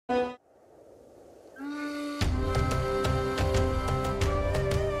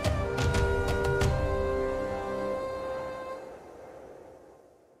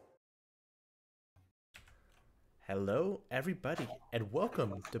Hello, everybody, and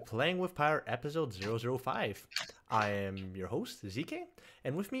welcome to Playing with Pyre episode 005. I am your host, ZK,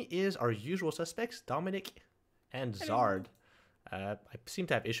 and with me is our usual suspects, Dominic and Zard. I seem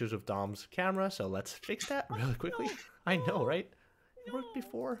to have issues with Dom's camera, so let's fix that really quickly. I know, right? It worked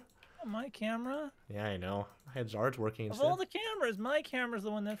before. My camera? Yeah, I know. I had Zard's working Of instead. all the cameras, my camera's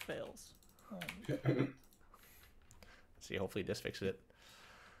the one that fails. Let's see, hopefully this fixes it.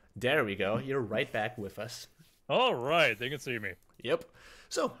 There we go. You're right back with us. All right, they can see me. Yep.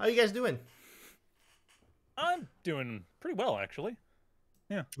 So, how you guys doing? I'm doing pretty well, actually.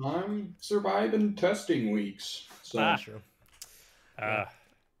 Yeah. I'm surviving testing weeks. So True. Yep.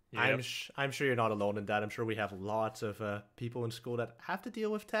 I'm sure you're not alone in that. I'm sure we have lots of people in school that have to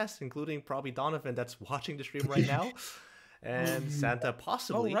deal with tests, including probably Donovan that's watching the stream right now, and Santa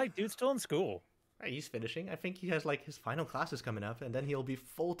possibly. Oh, right, dude's still in school. He's finishing. I think he has like his final classes coming up, and then he'll be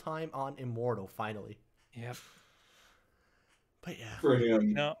full time on Immortal finally. Yep. But yeah. for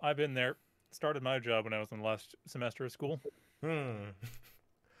him, No, I've been there. Started my job when I was in the last semester of school.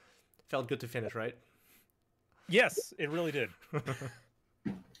 Felt good to finish, right? Yes, it really did.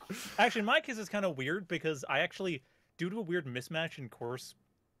 Actually, in my case, it's kind of weird because I actually, due to a weird mismatch in courses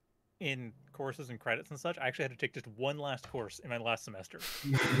and credits and such, I actually had to take just one last course in my last semester.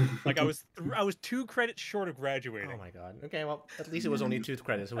 Like I was 2 credits short of graduating. Oh my god. Okay, well, at least it was only 2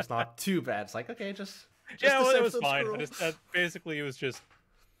 credits. It was not too bad. It's like, okay, just Yeah, a well, it was simple fine. scroll. Basically, it was just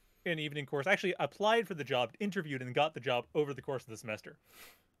an evening course. I actually applied for the job, interviewed, and got the job over the course of the semester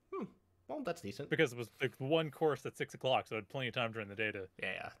Well, that's decent. because it was the one course at 6 o'clock, so I had plenty of time during the day to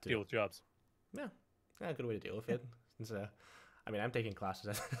Yeah, deal with jobs. Yeah, good way to deal with it. Since I mean, I'm taking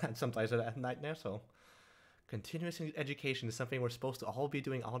classes sometimes at night now, so continuous education is something we're supposed to all be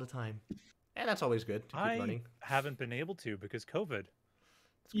doing all the time, and that's always good to keep I learning. haven't been able to because COVID.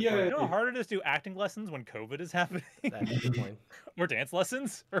 yeah, You know how hard it is to do acting lessons when COVID is happening, That's a good point. or dance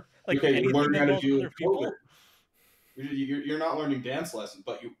lessons, or like okay, you anything learn that how to involves deal other with people. COVID. You're not learning dance lessons,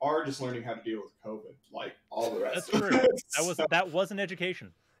 but you are just learning how to deal with COVID, like all the rest. That's of true. it. That was an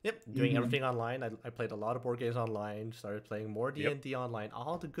education. Yep, doing Mhm. everything online. I played a lot of board games online. Started playing more D&D online.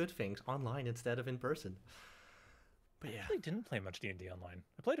 All the good things online instead of in person. But I yeah, actually didn't play much D&D online.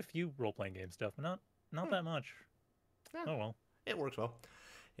 I played a few role-playing game stuff, but not that much. Yeah. Oh well. it works well.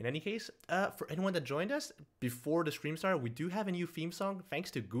 In any case, for anyone that joined us before the stream started, we do have a new theme song. Thanks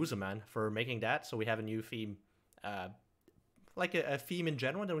to Guzaman for making that. So we have a new theme, like a theme in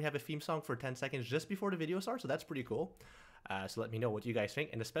general. Then we have a theme song for 10 seconds just before the video starts. So that's pretty cool. So let me know what you guys think.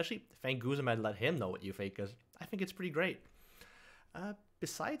 And especially thank Guzaman, let him know what you think, because I think it's pretty great.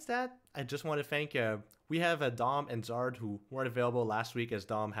 Besides that, I just want to thank, we have Dom and Zard who weren't available last week as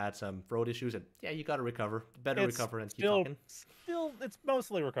Dom had some throat issues. And yeah, you got to recover. Better It's recover and keep still, talking. still, it's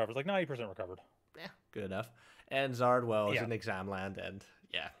mostly recovered. It's like 90% recovered. Yeah, good enough. And Zard, well, is Yeah. in exam land, and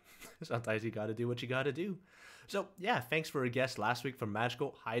yeah, sometimes you gotta do what you gotta do. So yeah, thanks for a guest last week from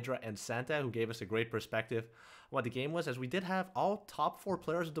Magical, Hydra, and Santa, who gave us a great perspective on what the game was, as we did have all top 4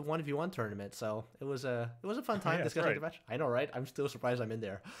 players of the 1v1 tournament. So it was a fun time Yeah, that's discussing right. the match. I know, right? I'm still surprised I'm in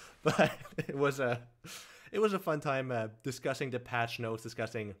there, but it was a fun time discussing the patch notes,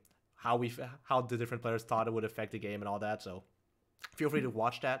 discussing how the different players thought it would affect the game and all that. So feel free to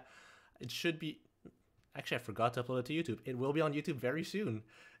watch that. It should be. Actually, I forgot to upload it to YouTube. It will be on YouTube very soon,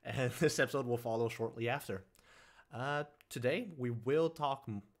 and this episode will follow shortly after. Today, we will talk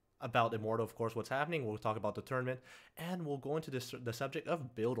about Immortal, of course, what's happening. We'll talk about the tournament, and we'll go into the subject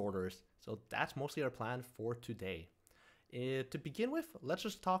of build orders. So that's mostly our plan for today. To begin with, let's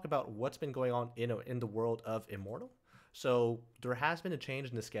just talk about what's been going on in the world of Immortal. So there has been a change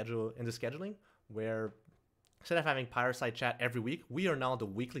in the scheduling, where instead of having Pyreside chat every week, we are now the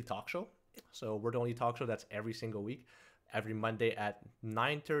weekly talk show. So we're the only talk show that's every single week, every Monday at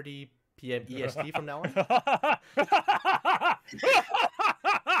 9:30 p.m. EST from now on.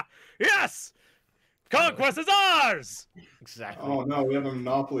 Yes! Conquest is ours! Exactly. Oh no, we have a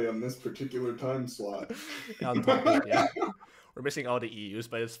monopoly on this particular time slot. On topic, yeah. We're missing all the EUs,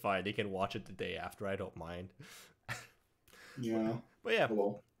 but it's fine. They can watch it the day after. I don't mind. Yeah. But yeah,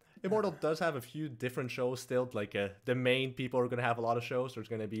 Hello. Immortal does have a few different shows still. Like the main people are going to have a lot of shows. There's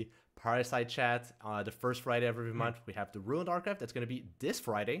going to be Parasite Chat the first Friday of every month. We have the Ruined Archive. That's going to be this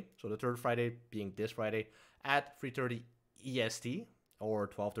Friday. So the third Friday being this Friday at 3:30 EST or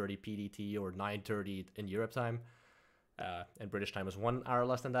 12:30 PDT or 9:30 in Europe time. And British time is 1 hour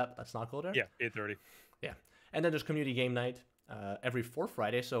less than that. Let's not go there. Yeah, 8:30. Yeah. And then there's Community Game Night every fourth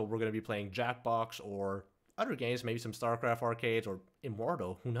Friday. So we're going to be playing Jackbox or other games, maybe some StarCraft arcades or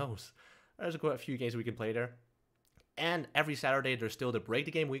Immortal. Who knows? There's a few games we can play there. And every Saturday, there's still the Break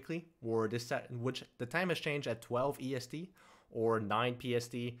the Game Weekly, or which the time has changed at 12 EST or 9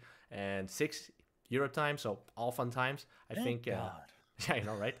 PST and 6 Europe time. So all fun times. I think. God. Yeah, you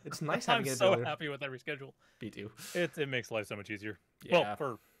know, right? It's nice having I'm it. so happy with every schedule. Me too. It makes life so much easier. Yeah. Well,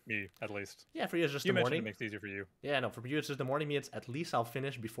 for me at least. Yeah, for you it's just You the mentioned morning. it makes it easier for you. Yeah, no, for you it's just the morning means at least I'll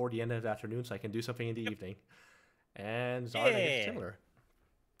finish before the end of the afternoon so I can do something in the evening. And Zard, I guess Yeah. similar.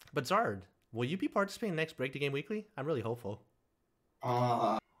 But Zard, will you be participating next Break the Game Weekly? I'm really hopeful.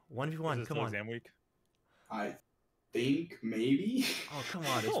 1v1, Is it come still on. exam week? I think maybe. Oh, come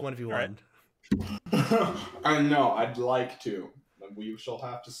on, it's Cool. 1v1. Alright. I know, I'd like to. We shall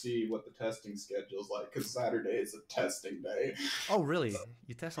have to see what the testing schedule's like, because Saturday is a testing day. Oh, really?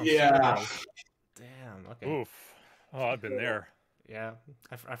 You test on Yeah. Saturday? Damn, okay. Oof. Oh, I've been there. Yeah,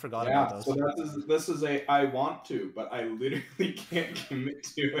 I forgot Yeah, about so those. this is a I want to, but I literally can't commit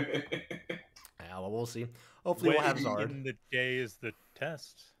to it. Yeah, well, we'll see. Hopefully we'll have When Zard. in the day is the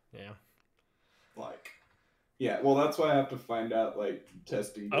test? Yeah. Like, yeah, well, that's why I have to find out like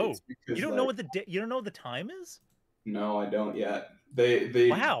testing Oh, dates. Because, You don't know what you don't know what the time is? No, I don't yet. They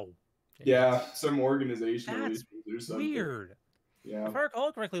Wow. Yeah, some organizational That's issues or something. weird. Yeah. If I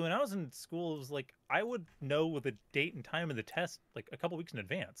recall correctly, when I was in school, it was like I would know the date and time of the test like a couple weeks in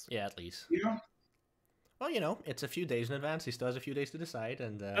advance. Yeah, at least. Yeah. Well, you know, it's a few days in advance. He still has a few days to decide,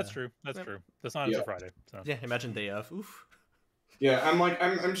 and That's true. That's yep. true. That's not until Friday. So. Yeah, imagine day off. Oof. Yeah,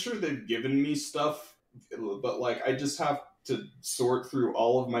 I'm sure they've given me stuff, but like I just have to sort through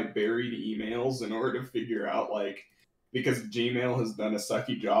all of my buried emails in order to figure out like because Gmail has done a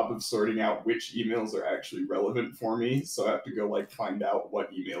sucky job of sorting out which emails are actually relevant for me, so I have to go like find out what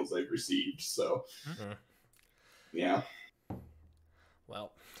emails I've received. So Mhm. yeah.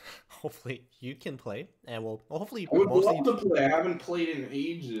 Well, hopefully you can play, and we'll hopefully I would mostly. love to play. I haven't played in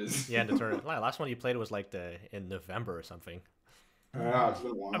ages. Yeah, in the tournament. Last one you played was like in November or something. Yeah, it's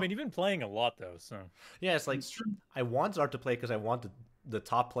been a while. I mean, you've been playing a lot though, so Yeah, it's like It's true. I want Zard to play because I want the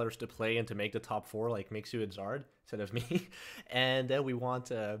top players to play and to make the top 4, like makes you and Zard instead of me. And then we want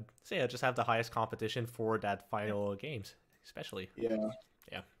to just have the highest competition for that final games, especially. Yeah.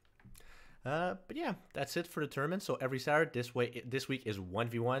 But yeah, that's it for the tournament. So every Saturday this week is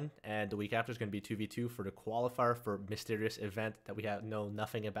 1v1, and the week after is going to be 2v2 for the qualifier for mysterious event that we know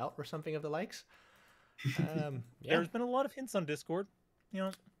nothing about or something of the likes. Yeah. there's been a lot of hints on Discord. You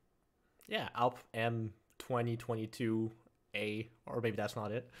know, Yeah, Alp M2022A, or maybe that's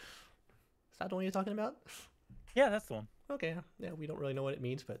not it. Is that the one you're talking about? yeah, that's the one. Okay, yeah, we don't really know what it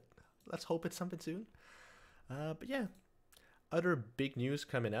means, but let's hope it's something soon. But yeah, other big news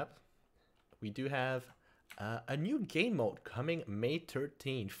coming up. We do have a new game mode coming May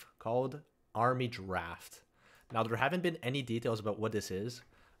 13th called Army Draft. Now, there haven't been any details about what this is,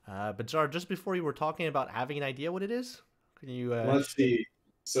 but Zar, just before you were talking about having an idea what it is, can you... Let's see.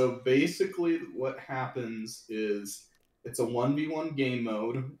 So basically, what happens is it's a 1v1 game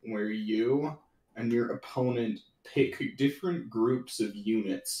mode where you and your opponent pick different groups of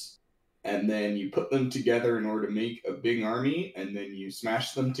units, and then you put them together in order to make a big army, and then you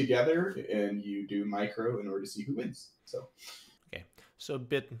smash them together, and you do micro in order to see who wins. So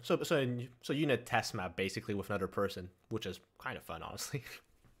so unit test map basically with another person, which is kind of fun, honestly.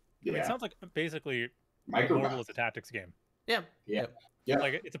 I mean, yeah, it sounds like basically micro. Immortal is a tactics game. Yeah. Yeah. Yeah.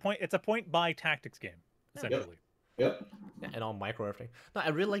 Like it's a point by tactics game essentially. Yep. Yeah, and all micro everything. No, I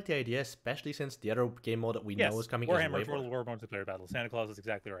really like the idea, especially since the other game mode that we Yes, know is coming is Warhammer way Total more. War multiplayer battle. Santa Claus is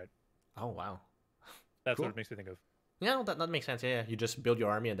exactly right. Oh wow. That's Cool. what it makes me think of. Yeah, no, that makes sense. Yeah, you just build your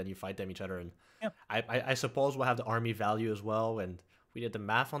army and then you fight them each other, and Yeah. I suppose we'll have the army value as well. And we did the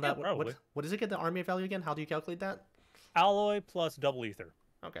math on Yeah, that. probably. What does it get the army value again? How do you calculate that? Alloy plus double ether.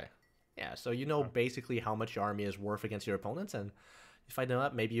 Okay. Yeah, so you know basically how much your army is worth against your opponents, and you fight them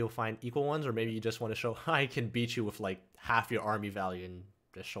up. Maybe you'll find equal ones, or maybe you just want to show I can beat you with like half your army value and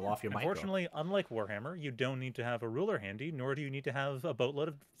just show off your micro. Unfortunately, unlike Warhammer, you don't need to have a ruler handy, nor do you need to have a boatload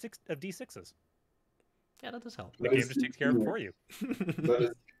of D6s. Yeah, that does help. The game just takes care of it for you. That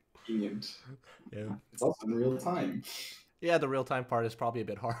is convenient. Yeah. It's also in real time. Yeah, the real time part is probably a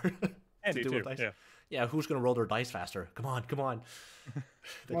bit hard. Handy do too. with dice. Yeah. Yeah, who's gonna roll their dice faster? Come on.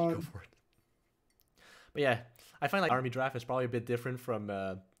 Then you go for it. But yeah, I find like Army Draft is probably a bit different from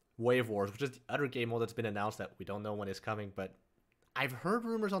Wave Wars, which is the other game mode that's been announced that we don't know when it's coming. But I've heard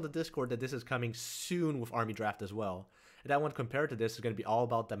rumors on the Discord that this is coming soon with Army Draft as well. And that one compared to this is going to be all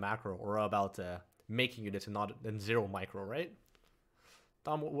about the macro or about making units and not and zero micro, right?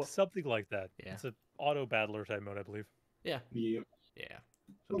 Tom, Something like that. Yeah. It's an auto battler type mode, I believe. yeah, Yeah. yeah.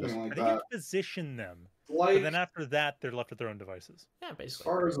 So just, Something I like think you that. position them. like, But then after that, they're left with their own devices. Yeah, as basically.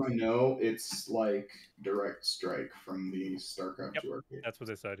 far as I know, it's like Direct Strike from the StarCraft Yep. 2 arcade. That's what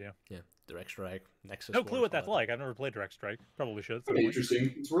they said, yeah. Yeah, Direct Strike, Nexus. No clue Wars, what all that's that. like. I've never played Direct Strike. Probably should. at some Pretty point.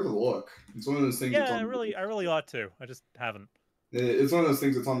 interesting. It's worth a look. It's one of those things. That's Yeah, I on really ought to. I just haven't. It's one of those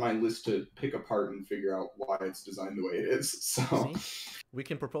things that's on my list to pick apart and figure out why it's designed the way it is. So See? We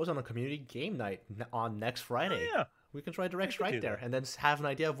can propose on a community game night on next Friday. Oh, yeah. We can try Direct We could Strike do there, that. and then have an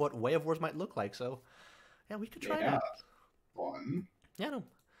idea of what Way of Wars might look like. So, yeah, we could try yeah, that. fun. Yeah, no,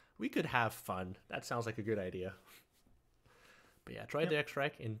 we could have fun. That sounds like a good idea. But yeah, try Direct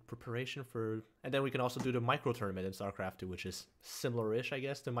Strike in preparation for, and then we can also do the micro tournament in StarCraft 2, which is similar-ish, I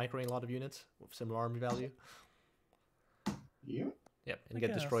guess, to microing a lot of units with similar army value. Yeah. Yep, and I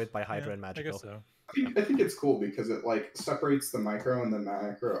get guess. destroyed by Hydra Yeah, and I Magical. guess so. I think it's cool because it like separates the micro and the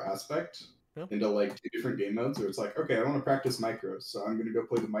macro aspect Yeah. into like 2 different game modes. Where it's like, okay, I want to practice micro, so I'm going to go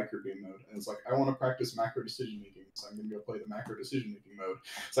play the micro game mode, and it's like I want to practice macro decision making, so I'm going to go play the macro decision making mode.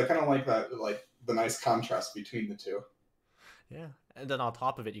 So I kind of like that, like the nice contrast between the two. Yeah, and then on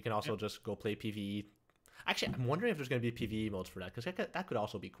top of it, you can also just go play PvE. Actually, I'm wondering if there's going to be PvE modes for that, because that could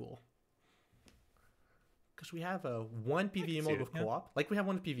also be cool. Because we have one PvE mode with co-op. Like, we have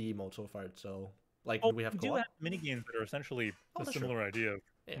one PvE mode so far, so... Like, we have do co-op. have minigames that are essentially a that's similar idea of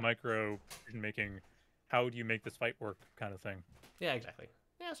micro making, how do you make this fight work kind of thing. Yeah, exactly.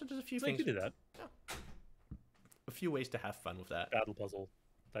 Yeah, so there's a few So things. you could do that. Yeah. A few ways to have fun with that. Battle puzzle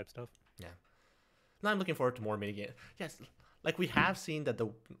type stuff. Yeah. Now I'm looking forward to more minigames. Yes, like we have seen that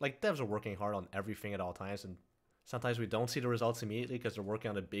devs are working hard on everything at all times, and sometimes we don't see the results immediately because they're working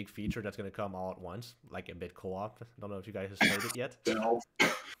on a big feature that's going to come all at once, like a bit co-op. I don't know if you guys have played it yet.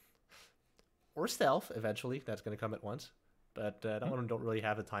 Or stealth, eventually. That's going to come at once. But that one don't really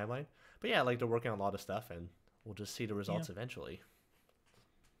have a timeline. But yeah, like they're working on a lot of stuff, and we'll just see the results eventually.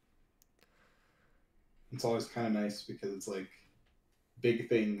 It's always kind of nice because it's like big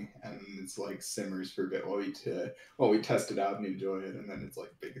thing, and it's like simmers for a bit while we test it out and enjoy it, and then it's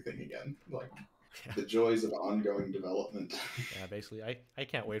like big thing again. Like the joys of ongoing development. Yeah, basically, I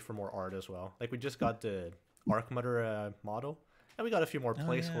can't wait for more art as well. Like we just got the Arc Mother model, and we got a few more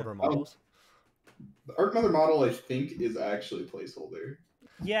placeholder models. The Arc Mother model, I think, is actually a placeholder.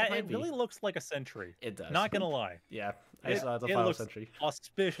 Yeah, it really looks like a sentry. It does. Not gonna lie. Yeah, I saw the final sentry.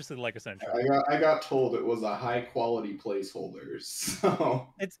 Auspiciously like a sentry. I got told it was a high quality placeholder, so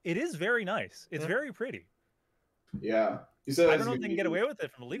it is very nice. It's very pretty. Yeah, he said I don't know if they can get away with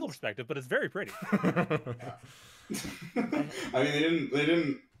it from a legal perspective, but it's very pretty. I mean, they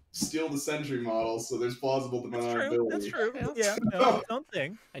didn't steal the Sentry model, so there's plausible deniability. That's true. Yeah, no, it's own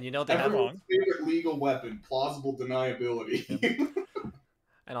thing. And you know they have everyone's favorite legal weapon, plausible deniability.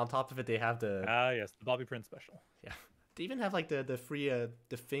 And on top of it, they have the yes, the Bobby Prince special. Yeah, they even have like the free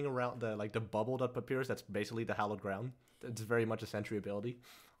the thing around the bubble that appears. That's basically the hallowed ground. It's very much a Sentry ability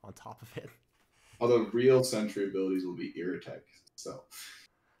on top of it. Although real Sentry abilities will be Irritech, so.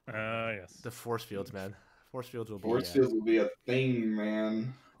 Yes. The force fields, man. Force fields will be. Force fields will be a thing,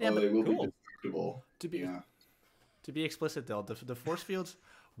 man. Yeah, but they will be destructible. To be explicit though, the force fields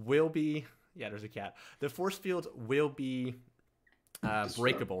will be. Yeah, there's a cat. The force fields will be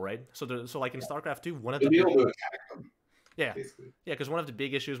breakable, right? So like in StarCraft 2, one of the be able to attack them. Yeah, basically. Yeah, because one of the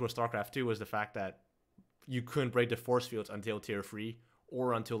big issues with StarCraft 2 was the fact that you couldn't break the force fields until Tier 3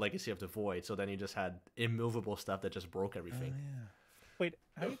 or until Legacy of the Void. So then you just had immovable stuff that just broke everything. Yeah. Wait,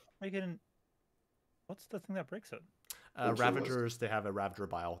 how do you make it in? What's the thing that breaks it? Ravagers, they have a Ravager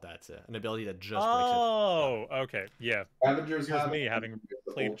Bile. That's an ability that just breaks it. Oh, okay. Yeah. Ravagers Here's me having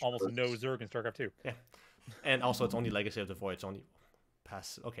played almost no Zerg in StarCraft 2. Yeah. And also, it's only Legacy of the Void. It's only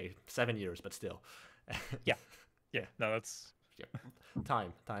past, 7 years, but still. Yeah. Yeah, no, that's... Yeah.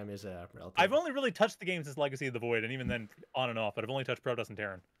 Time is relative. I've only really touched the game since Legacy of the Void, and even then on and off, but I've only touched Protoss and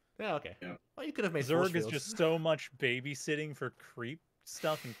Terran. Yeah, okay. Yeah. Well, you could have made Zerg is just so much babysitting for creep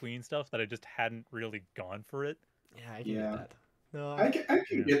stuff and queen stuff that I just hadn't really gone for it. Yeah, I can get that. No, I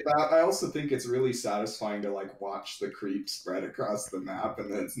can get that. I also think it's really satisfying to like watch the creep spread across the map, and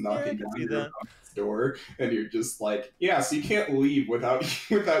then it's knocking down your door, and you're just like, yeah. So you can't leave without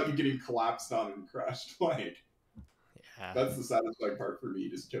you getting collapsed on and crushed. Like, yeah, that's the satisfying part for me,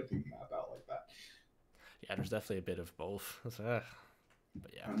 just jumping the map out like that. Yeah, there's definitely a bit of both.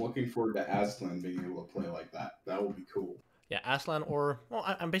 But yeah, I'm looking forward to Aslan being able to play like that. That will be cool. Yeah, Aslan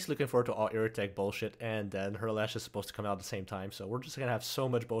I'm basically looking forward to all Irritech bullshit, and then Hurlesh is supposed to come out at the same time, so we're just gonna have so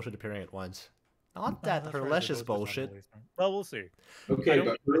much bullshit appearing at once. Not that Hurlesh is bullshit. Well, we'll see. Okay,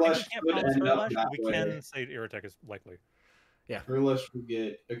 but Hurlesh could end up that way. We can say Irritech is likely. Yeah. Hurlesh will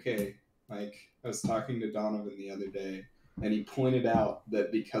get, okay, like, I was talking to Donovan the other day. and he pointed out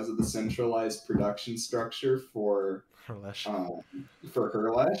that because of the centralized production structure for Herlesh.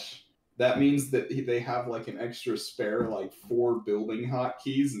 Herlesh, that means that they have like an extra spare like 4 building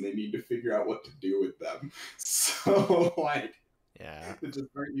hotkeys, and they need to figure out what to do with them. So like, Yeah. they just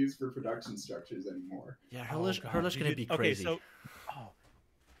aren't used for production structures anymore. Yeah, Herlesh gonna be crazy. Okay, so,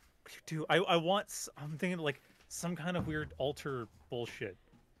 dude, I'm thinking like some kind of weird alter bullshit.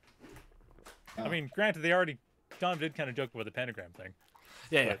 I mean, granted, Dom did kind of joke about the pentagram thing.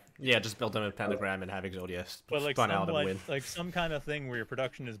 Yeah, just build them a pentagram and have Exodia spun out and win. Like some kind of thing where your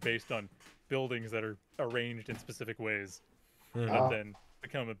production is based on buildings that are arranged in specific ways, but then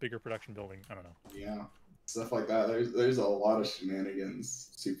become a bigger production building. I don't know. Yeah, stuff like that. There's a lot of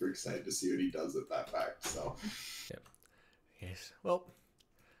shenanigans. Super excited to see what he does with that fact. So, Yes. Well,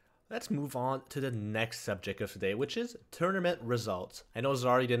 let's move on to the next subject of today, which is tournament results. I know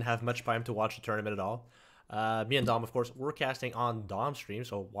Zari didn't have much time to watch the tournament at all. Me and Dom, of course, we're casting on Dom's stream,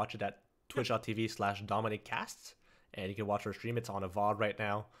 so watch it at twitch.tv/DominicCasts, and you can watch our stream. It's on a VOD right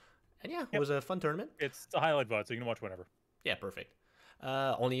now. And yeah, it was a fun tournament. It's a highlight VOD, so you can watch whenever. Yeah, perfect.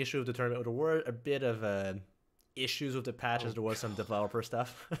 Only issue of the tournament, there were a bit of issues with the patches. There was some developer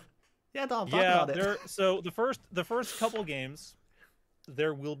stuff. Yeah, Dom, talk about it. So the first couple games,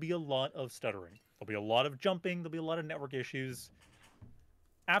 there will be a lot of stuttering. There'll be a lot of jumping. There'll be a lot of network issues.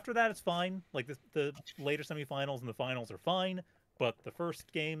 After that, it's fine. Like the later semifinals and the finals are fine, but the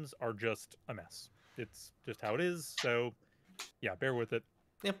first games are just a mess. It's just how it is. So, yeah, bear with it.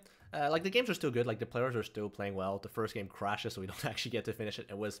 Yeah, like the games are still good. Like the players are still playing well. The first game crashes, so we don't actually get to finish it.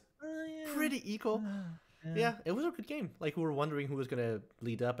 It was pretty equal. Yeah, it was a good game. Like we were wondering who was gonna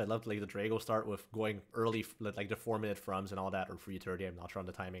lead up. I loved like the Drago start with going early, like the 4-minute frums and all that, or 3:30. I'm not sure on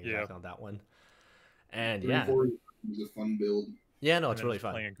the timing exactly on that one. And yeah, it was a fun build. Yeah, no, it's really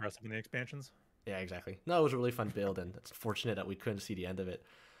fun. Playing aggressive in the expansions. Yeah, exactly. No, it was a really fun build, and it's fortunate that we couldn't see the end of it.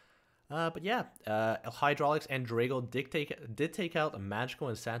 But yeah, Hydraulics and Drago did take out Magical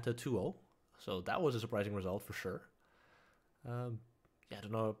and Santa 2-0, so that was a surprising result for sure. Yeah, I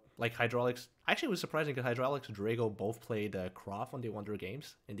don't know, like Hydraulics. Actually, it was surprising because Hydraulics and Drago both played Croft on the Wonder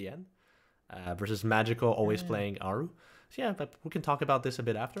Games in the end, versus Magical always playing Aru. So yeah, but we can talk about this a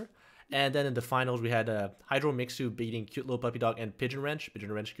bit after. And then in the finals, we had Hydro Mixu beating Cute Little Puppy Dog and Pigeon Wrench. Pigeon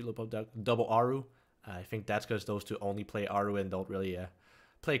Wrench, Cute Little Puppy Dog, double Aru. I think that's because those two only play Aru and don't really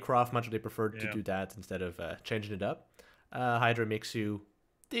play Croft much. They preferred to do that instead of changing it up. Hydro Mixu,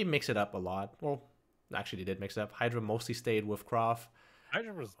 they mix it up a lot. Well, actually, they did mix it up. Hydra mostly stayed with Croft.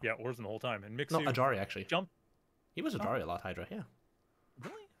 Hydra was, Orzen the whole time. And Mixu... No, Ajari, actually. He was Ajari a lot, Hydra, yeah.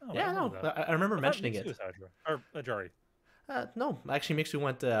 Really? Oh, yeah, no, I remember mentioning it. Was Hydra. Or Ajari. No, actually, Mixu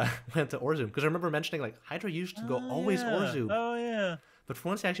went to Orzum, because I remember mentioning like Hydra used to go always Orzum. Oh yeah. But for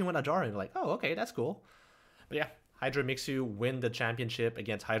once, he actually went Ajari, and like, oh, okay, that's cool. But yeah, Hydra Mixu win the championship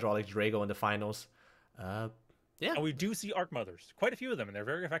against Hydraulics Drago in the finals. Yeah, and we do see Arc Mothers, quite a few of them, and they're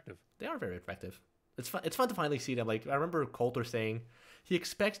very effective. They are very effective. It's fun. It's fun to finally see them. Like I remember Coulter saying he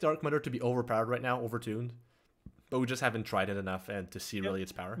expects the Arc Mother to be overpowered right now, overtuned. But we just haven't tried it enough and to see really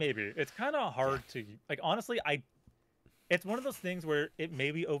its power. Maybe it's kind of hard to like. Honestly, it's one of those things where it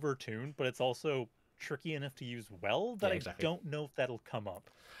may be overtuned, but it's also tricky enough to use well that I don't know if that'll come up.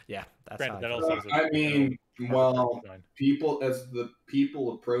 Yeah, that's granted. That also I mean, well, as the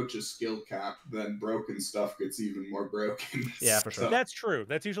people approach a skill cap, then broken stuff gets even more broken. Yeah, for sure. That's true.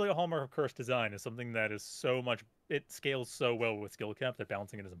 That's usually a hallmark of cursed design, is something that is so much. It scales so well with skill cap that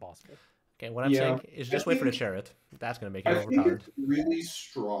balancing it is impossible. Okay, what I'm saying is just wait for the chariot. That's gonna make it overpowered. I think it's really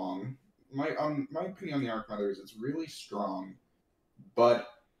strong. My opinion on the Arc Mother is it's really strong, but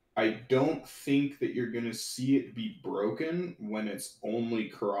I don't think that you're going to see it be broken when it's only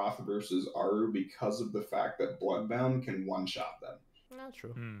Karoth versus Aru because of the fact that Bloodbound can one-shot them. That's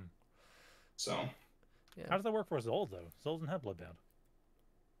true. So, yeah. How does that work for Zol, though? Zol doesn't have Bloodbound.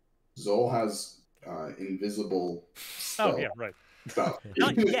 Zol has invisible stuff. Oh, yeah, right. Stuff.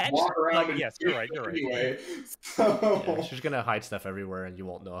 Not yet. Yes, you're right. Anyway, so... yeah, she's gonna hide stuff everywhere, and you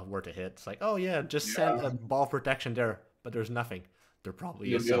won't know where to hit. It's like, oh yeah, just send a ball of protection there, but there's nothing. There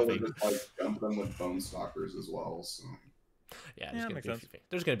probably is something. You'll be able to just, jump them with Bone Stalkers as well. So. Yeah,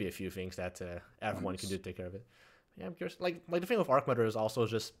 there's gonna be a few things that everyone can do to take care of it. Yeah, I'm curious. Like the thing with Arc Mother is also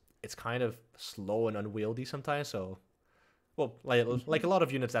just it's kind of slow and unwieldy sometimes. So. Well, like a lot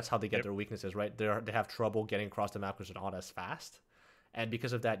of units, that's how they get their weaknesses, right? They have trouble getting across the map because they're not as fast. And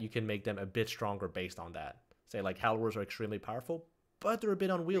because of that, you can make them a bit stronger based on that. Say, like, Howlers are extremely powerful, but they're a bit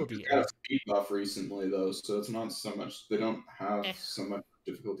unwieldy. They got a speed buff recently, though, so it's not so much... They don't have so much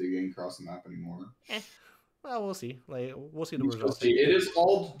difficulty getting across the map anymore. Well, we'll see. We'll see the results.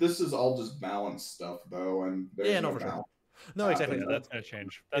 This is all just balanced stuff, though, and there's no, for sure. No, exactly. Yeah, that's gonna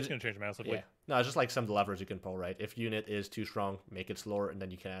change. That's gonna change massively. Yeah. No, it's just like some levers you can pull, right? If unit is too strong, make it slower, and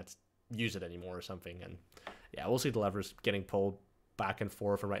then you can't use it anymore or something. And yeah, we'll see the levers getting pulled back and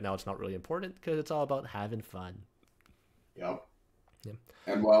forth. And right now, it's not really important because it's all about having fun. Yep. Yeah.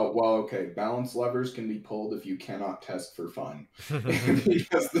 And okay, balance levers can be pulled if you cannot test for fun,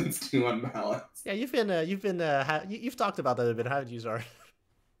 because it's too unbalanced. Yeah, you've talked about that a bit, haven't you, Zard?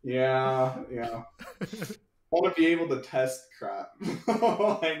 Yeah. I want to be able to test crap.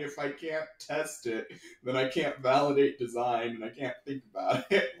 Like, if I can't test it, then I can't validate design, and I can't think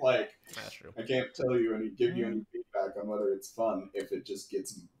about it. Like, That's true. I can't give you any feedback on whether it's fun if it just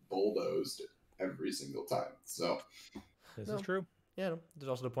gets bulldozed every single time. So this is true. Yeah, there's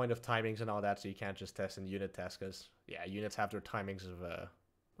also the point of timings and all that, so you can't just test in unit tests, because yeah, units have their timings of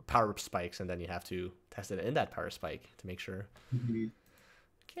power spikes, and then you have to test it in that power spike to make sure. Mm-hmm.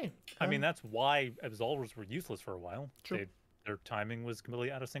 Okay. I mean, that's why absolvers were useless for a while. True. Their timing was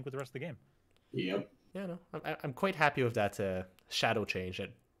completely out of sync with the rest of the game. Yep. Yeah, no, I'm quite happy with that shadow change.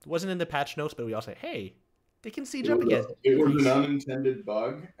 It wasn't in the patch notes, but we all say, hey, they can siege up again. It was an unintended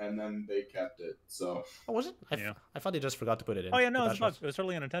bug, and then they kept it. So. Oh, was it? I thought they just forgot to put it in. Oh yeah, no, it's a bug. It was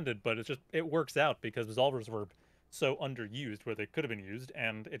totally unintended, but it works out because absolvers were so underused where they could have been used,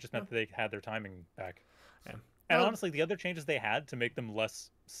 and it just meant that they had their timing back. Yeah. And honestly, the other changes they had to make them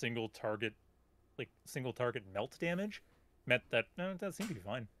less single target melt damage meant that that seemed to be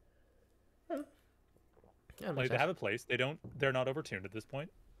fine. Yeah, like, they have a place. They're not overtuned at this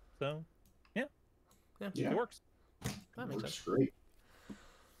point. So yeah. It works. That makes sense. Great.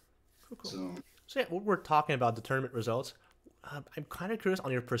 Cool. So yeah, we're talking about the tournament results. I'm kind of curious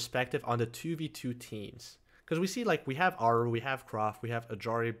on your perspective on the 2v2 teams, because we see we have Aru, we have Croft, we have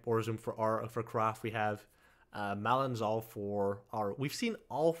Ajari Borzum for Croft, we have Malanzal for Aru. We've seen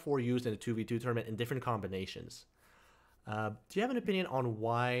all four used in the 2v2 tournament in different combinations. Do you have an opinion on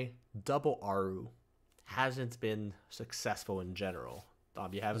why double Aru hasn't been successful in general?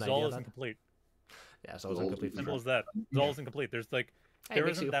 Do you have an idea? Zol isn't complete. Yeah, Zol isn't complete. Simple as that. Zol isn't complete. There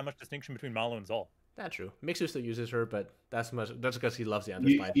isn't that much distinction between Malo and Zol. That's true. Mixu still uses her, but that's because he loves the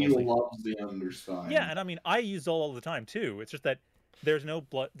underspine. He loves the underspine. Yeah, and I mean, I use Zol all the time too. It's just that there's no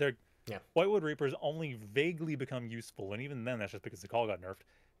blood. Whitewood Reapers only vaguely become useful, and even then, that's just because the call got nerfed.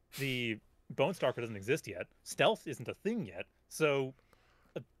 The Bone Stalker doesn't exist yet. Stealth isn't a thing yet. So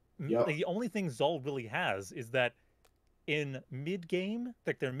the only thing Zol really has is that in mid-game,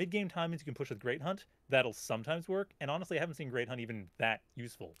 there are mid-game timings you can push with Great Hunt. That'll sometimes work. And honestly, I haven't seen Great Hunt even that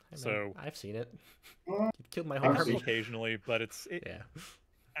useful. So I've seen it. Killed my whole army occasionally, but yeah.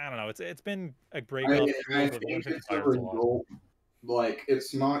 I don't know. It's been a break I up. think it's a result. Like,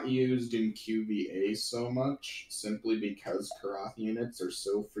 it's not used in QVA so much, simply because Karath units are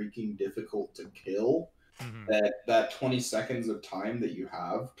so freaking difficult to kill that 20 seconds of time that you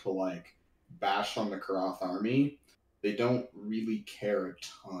have to, bash on the Karath army, they don't really care a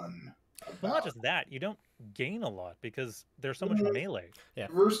ton about. Well, not just that. You don't gain a lot because there's so much melee. Yeah.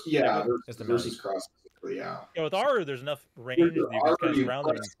 Versus cross. Yeah. With Aru, there's enough range that you can kind of surround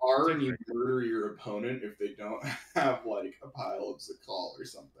them. And you murder your opponent if they don't have a pile of Zakal or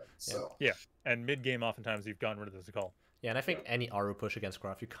something. So and mid game, oftentimes you've gotten rid of the Zakal. Yeah, and I think any Aru push against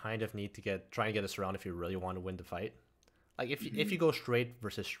Croft, you kind of need to try and get a surround if you really want to win the fight. Like if you go straight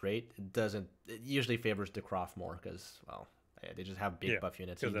versus straight, it usually favors the Croft more because they just have big buff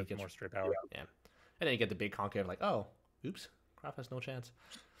units. Because they have more straight power. Yeah, and then you get the big concave oops, Croft has no chance.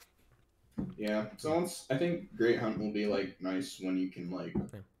 Yeah, so I think Great Hunt will be nice when you can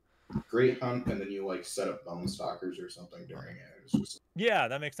Great Hunt and then you set up Bone Stalkers or something during it. It's just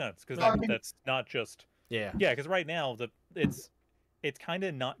that makes sense because that's not just because right now it's kind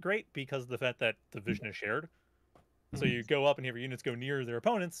of not great because of the fact that the vision is shared. So you go up and have your units go near their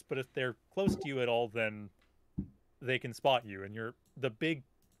opponents, but if they're close to you at all, then they can spot you, and the big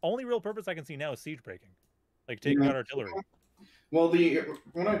only real purpose I can see now is siege breaking, taking out artillery. Well,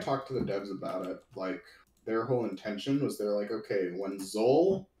 when I talked to the devs about it, their whole intention was they're okay, when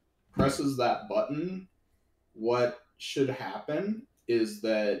Zol presses that button, what should happen is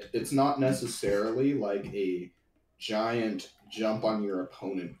that it's not necessarily a giant jump on your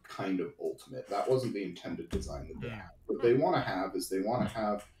opponent kind of ultimate. That wasn't the intended design that they had. What they want to have is they want to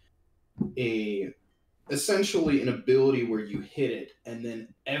have essentially an ability where you hit it and then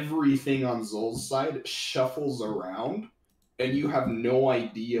everything on Zol's side shuffles around and you have no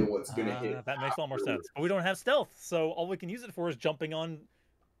idea what's going to hit. That makes a lot more sense. But we don't have stealth, so all we can use it for is jumping on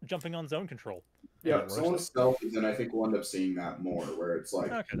zone control. Yeah, so stealth, and I think we'll end up seeing that more, where it's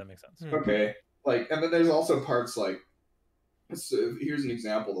okay, that makes sense. Okay, and then there's also parts So here's an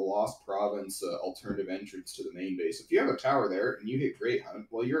example: the Lost Province alternative entrance to the main base. If you have a tower there and you hit Great Hunt,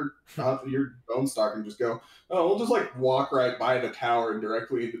 well, your Bone Stalker can just go, oh, we'll just like walk right by the tower and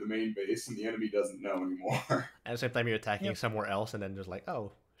directly into the main base, and the enemy doesn't know anymore. At the same time, you're attacking somewhere else, and then just like,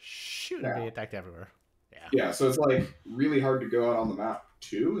 oh shoot, I'm being attacked everywhere. Yeah. Yeah, so it's like really hard to go out on the map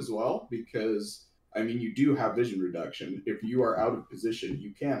too, as well, because I mean, you do have vision reduction. If you are out of position,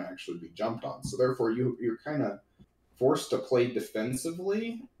 you can actually be jumped on. So therefore, you're kind of forced to play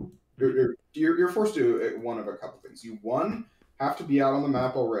defensively. You're forced to one of a couple things. You one have to be out on the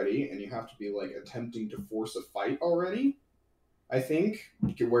map already, and you have to be like attempting to force a fight already. I think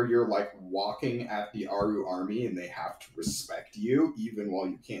where you're like walking at the Aru army, and they have to respect you even while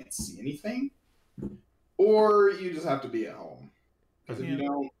you can't see anything. Or you just have to be at home. Because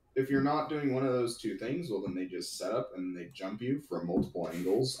if you're not doing one of those two things, well, then they just set up and they jump you from multiple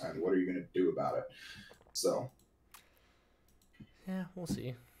angles, and what are you going to do about it? So, yeah, we'll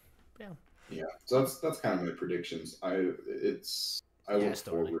see. Yeah, so that's kind of my predictions. I look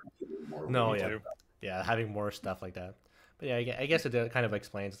forward to more. No, yeah, having more stuff like that. But yeah, I guess it kind of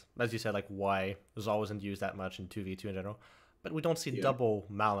explains, as you said, like why Zal wasn't used that much in 2v2 in general. But we don't see double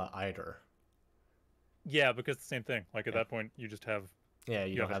Mala either. Yeah, because it's the same thing. Like at that point, you just have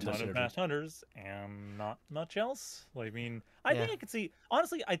you don't have a ton of masked hunters and not much else. Like, I mean, I think I could see.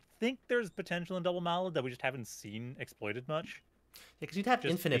 Honestly, I think there's potential in double Mala that we just haven't seen exploited much. Yeah, because you'd have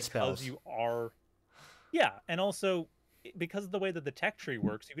infinite spells. You are, yeah, and also because of the way that the tech tree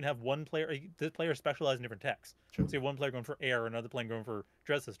works, you can have one player. The players specialize in different techs. True. So you have one player going for air, another player going for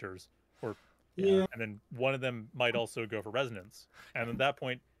Dread Sisters, or and then one of them might also go for resonance. And at that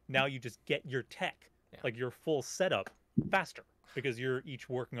point, now you just get your tech. Like your full setup faster because you're each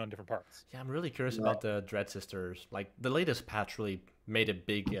working on different parts. Yeah, I'm really curious about the Dread Sisters. Like the latest patch really made a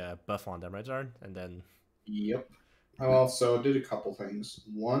big buff on them, right, Zard? And then yep. Well, so it did a couple things.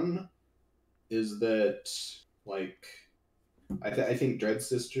 One is that like I think Dread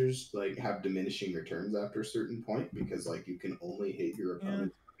Sisters like have diminishing returns after a certain point because like you can only hit your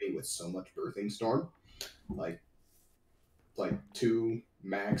opponent with so much Birthing Storm, like 2,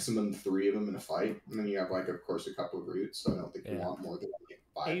 maximum 3 of them in a fight, and then you have like of course a couple of roots. So I don't think you want more than like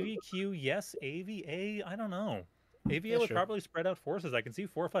 5. AVQ, yes. AVA, I don't know. AVA would probably spread out forces. I can see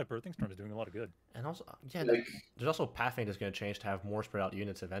 4 or 5 Birthing Storms doing a lot of good. And also, there's also pathing that's going to change to have more spread out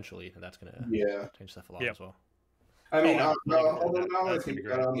units eventually, and that's going to change stuff a lot as well. I mean, although now I think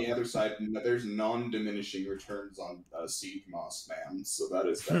that on the other side, there's non-diminishing returns on Siege Moss spam, so that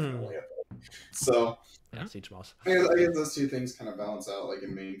is definitely a thing. So, Siege Moss. I guess those two things kind of balance out. Like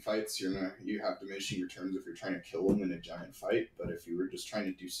in main fights, you have diminishing returns if you're trying to kill them in a giant fight, but if you were just trying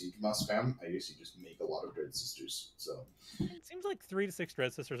to do Siege Moss spam, I guess you just make a lot of Dread Sisters. So it seems like 3 to 6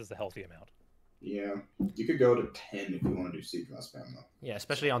 Dread Sisters is a healthy amount. Yeah, you could go to 10 if you want to do Siege Moss spam though. Yeah,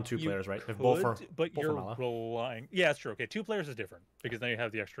 especially on 2 players, right? If but you're relying. Yeah, that's true. Okay, 2 players is different because then you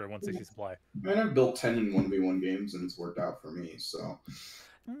have the extra 160 supply. I mean, I've built 10 in 1v1 games and it's worked out for me. So.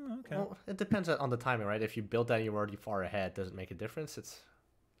 Okay. Well, it depends on the timing, right? If you build that and you're already far ahead, does it make a difference? It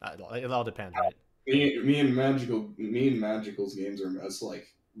all depends, right? Me and Magical's games are as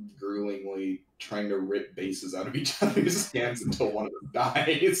like gruelingly trying to rip bases out of each other's hands until one of them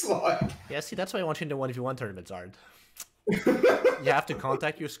dies. Like... Yeah, see, that's why I want you to 1v1 tournaments, Ard. You have to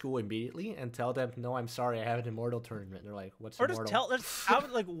contact your school immediately and tell them, no, I'm sorry, I have an Immortal tournament. And they're like, what's Immortal? Or just tell,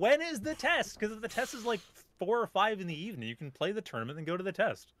 like, when is the test? Because if the test is like 4 or 5 in the evening, you can play the tournament and go to the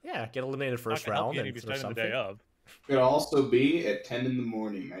test. Yeah, get eliminated first round. And be starting the day of. Could also be at 10 in the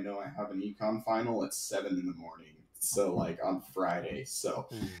morning. I know I have an econ final at 7 in the morning. So, like, on Friday. So,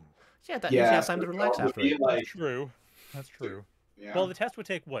 yeah, that means you have time to relax after it. That's true. That's true. Yeah. Well, the test would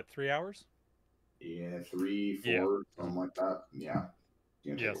take, what, 3 hours? Yeah, 3, 4, something like that. Yeah.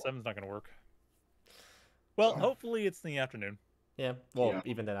 Yeah, 7's not going to work. Well, hopefully it's in the afternoon. Yeah, well,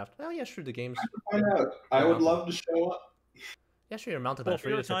 even then after. Oh, yeah, sure, the games. I would love to show up. Yeah, sure, you're mounted for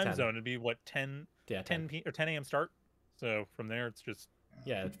your time zone, it'd be, what, 10 a.m. start? So from there, it's just...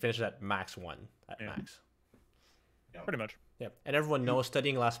 Yeah, it finishes at max 1 max. Yeah. Pretty much. Yeah, and everyone knows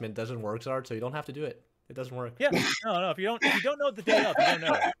studying last minute doesn't work, Zard, so you don't have to do it. It doesn't work. Yeah, no. If you don't know the day of, you don't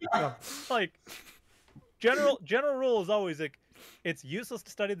know. No. Like general rule is always like it's useless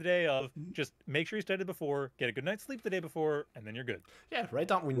to study the day of. Just make sure you studied before, get a good night's sleep the day before, and then you're good. Yeah,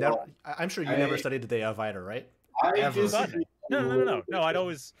 right. I'm sure you never studied the day of either, right? No. I'd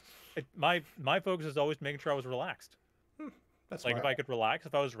always. My focus is always making sure I was relaxed. That's like smart. if I could relax,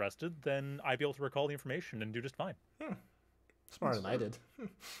 if I was rested, then I'd be able to recall the information and do just fine. Smarter than I did.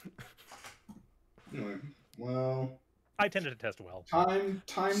 Well, I tended to test well. Time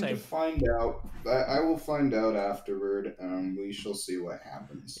to Same. find out. I will find out afterward. We shall see what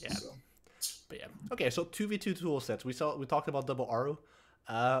happens. Yeah. So. But yeah. Okay, so 2v2 tool sets. We talked about double Aru.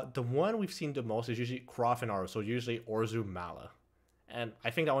 The one we've seen the most is usually Croft and Aru, so usually Orzu Mala. And I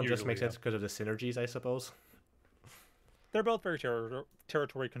think that one just Usually, makes yeah. sense because of the synergies, I suppose. They're both very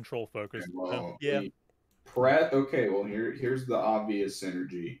territory control focused. Well, yeah. Okay, well here's the obvious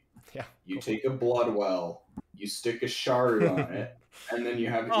synergy. Yeah. You go for it. take a blood well, you stick a shard on it, and then you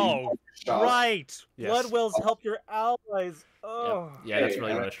have Oh, shots. right. Yes. Blood wells help your allies. Oh. Yeah, that's Okay,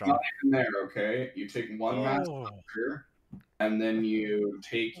 really, and really it's strong. not even there, okay? You take one mass Oh. hunter, and then you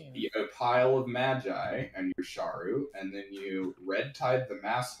take a pile of magi and your sharu, and then you red tide the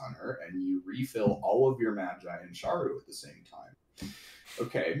mass hunter, and you refill all of your magi and sharu at the same time.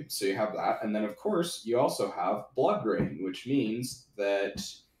 Okay, so you have that, and then of course you also have blood rain, which means that,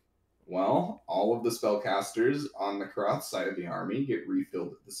 well, all of the spellcasters on the Karath side of the army get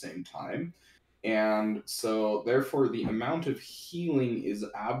refilled at the same time. And so, therefore, the amount of healing is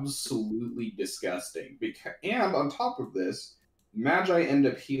absolutely disgusting. And on top of this, Magi end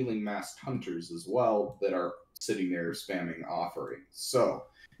up healing masked hunters as well that are sitting there spamming offering. So,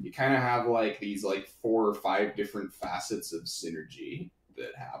 you kind of have like these 4 or 5 different facets of synergy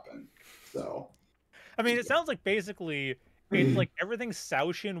that happen. So, I mean, it sounds like basically it's like everything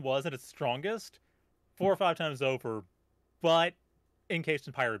Saoshin was at its strongest 4 or 5 times over, but encased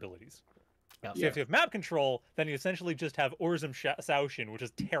in pyre abilities. Yeah. So if you have map control, then you essentially just have Orzum Saoshin, which is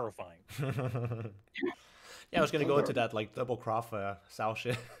terrifying. Yeah, I was gonna go into that double Croft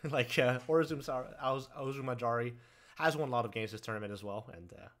Saoshin. Orzum Ozumajari has won a lot of games this tournament as well,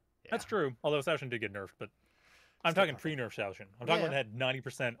 and yeah. That's true. Although Saoshin did get nerfed, but I'm talking pre-nerf Saoshin. I'm talking when it had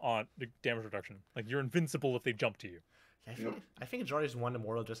 90% on the damage reduction. Like you're invincible if they jump to you. Yeah, I think Ajari's one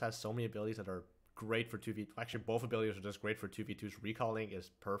Immortal just has so many abilities that are great for 2v. Actually, both abilities are just great for 2v2s. Recalling is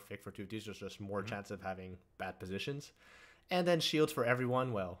perfect for 2v2s. There's just more chance of having bad positions, and then shields for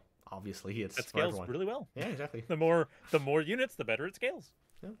everyone. Well, obviously it's That for scales everyone. really well. Yeah, exactly. The more units, the better it scales.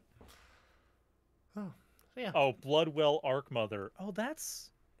 Yeah. Oh, so yeah. Oh, Bloodwell Arc Mother. Oh,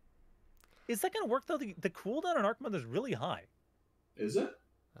 that's. Is that gonna work though? The cooldown on Arc Mother is really high. is it?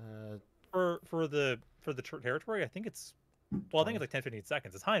 For the territory, I think it's. Well, I think it's like 10-15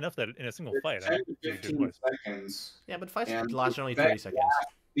 seconds. It's high enough that in a single fight, 10 I to think you can do 15 twice. seconds. Yeah, but fights And last only the 30 effect seconds.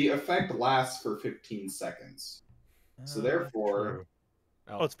 The effect lasts for 15 seconds. So therefore, True.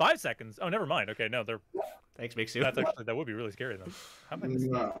 Oh, it's 5 seconds. Oh, never mind. Okay, no, they're. Thanks, Mixu. That would be really scary then. How am I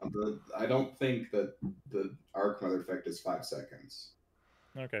missing that? no, I don't think that the Arc Mother effect is 5 seconds.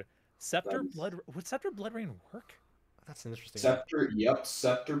 Okay. Scepter That's- Blood. Would Scepter Blood Rain work? That's interesting.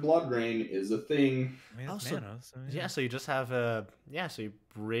 Scepter Blood Rain is a thing. I mean, it's Also- mana, so Yeah, so you just have so you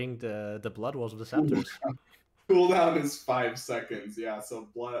bring the blood walls of the scepters. Cooldown is 5 seconds. Yeah, so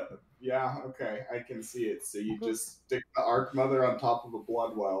blood. Yeah, okay, I can see it. So you just stick the Arc Mother on top of a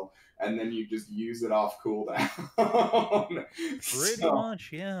blood well, and then you just use it off cooldown. Pretty much,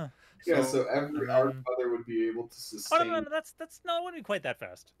 yeah. Yeah, so every Arc Mother would be able to Oh sustain. no, that's no, it wouldn't be quite that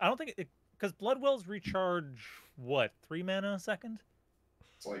fast. I don't think it because blood wells recharge what 3 mana a second.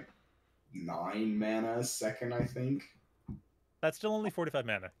 It's like 9 mana a second, I think. That's still only 45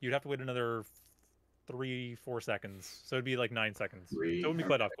 mana. You'd have to wait another 3-4 seconds, so it'd be like 9 seconds. So it would be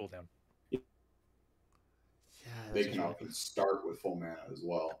quite off cooldown. Yeah, They can often start with full mana as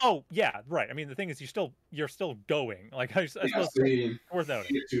well. Oh yeah, right. I mean, the thing is, you're still going. Like I suppose See, worth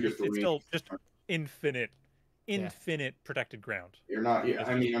noting. you get 2 to 3. It's still just infinite protected ground. You're not. Yeah,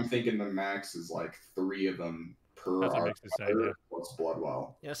 I mean, I'm thinking the max is like 3 of them per That's what Arc makes it sad, Mother yeah. plus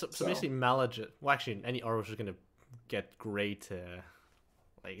Bloodwell. Yeah, so basically Malage. Well, actually, any Aros is gonna get great,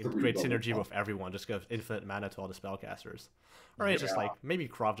 great synergy with everyone. Just give infinite mana to all the spellcasters. Or it's just like maybe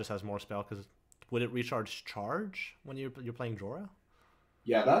Croft just has more spell because would it recharge charge when you're playing Jorah?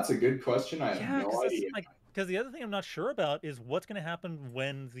 Yeah, that's a good question. I have no idea. Because the other thing I'm not sure about is what's going to happen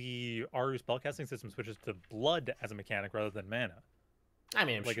when the Aru spellcasting system switches to blood as a mechanic rather than mana. I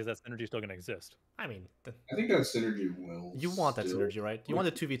mean, is that synergy still going to exist? I mean, I think that synergy will. You want that still- synergy, right? You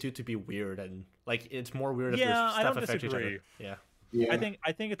want the 2v2 to be weird and it's more weird if Yeah, your I stuff don't affects each disagree. other. Yeah. Yeah. I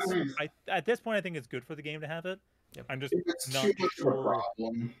think it's at this point I think it's good for the game to have it. Yep. I'm just If it's not too much of a sure.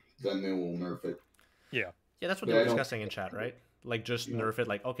 problem, then they will nerf it. Yeah. Yeah, that's what Yeah, they I were don't- discussing in chat, right? Like just nerf it,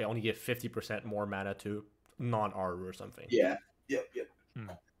 like okay, only give 50% more mana to non-Aru or something. Yeah. Yep.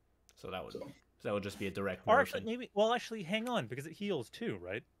 So that would just be a direct Or nerf. actually, actually, hang on because it heals too,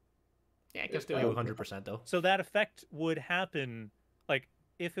 right? Yeah, it can still heal 100% though. So that effect would happen, like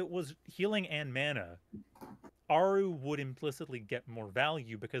if it was healing and mana, Aru would implicitly get more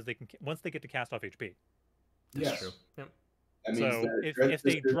value because they can once they get to cast off HP. That's Yes. true. Yep. That means So that if Dread they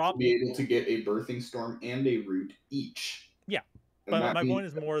Sisters drop, will be able to get a Birthing Storm and a Root each. yeah. And But that my means point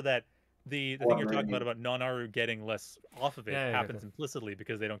is more that the thing you're talking about non-Aru getting less off of it Yeah, happens exactly. implicitly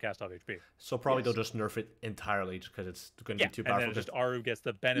because they don't cast off HP. So probably they'll Yes. just nerf it entirely just because it's going to Yeah, be too and then powerful. it's just Aru gets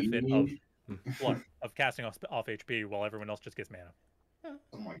the benefit of of casting off HP while everyone else just gets mana.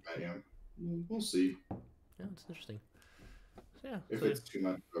 Something like that, yeah. We'll see. Yeah, it's interesting. So, yeah. If So, it's too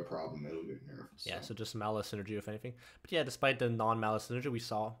much of a problem, it'll get nerfed. yeah, so just Malice synergy, if anything. But yeah, despite the non-Malice synergy, we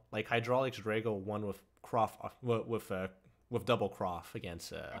saw like Hydraulics Drago won with Croft with double Croft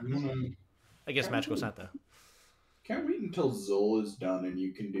against Magical Santa. Can't wait until Zol is done and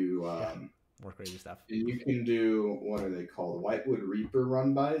you can do More crazy stuff. and you can do what are they called? Whitewood Reaper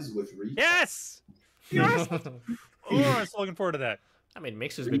run-bys with Reap. Yes! Yes! Oh, I'm so looking forward to that. I mean,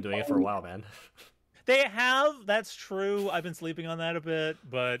 Mix has been doing it for a while, man. They have, that's true. I've been sleeping on that a bit,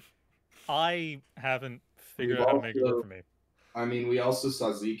 but I haven't figured out how to make it work for me. I mean, we also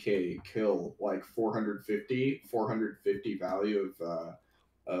saw ZK kill like 450 value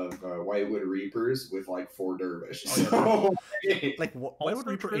of Whitewood Reapers with like 4 Dervish. Oh, yeah. Like Whitewood Also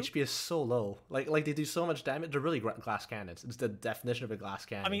Reaper true. HP is so low. Like they do so much damage. They're really glass cannons. It's the definition of a glass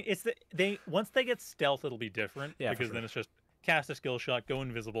cannon. I mean, it's once they get stealth, it'll be different. Yeah, for because sure. then it's just cast a skill shot, go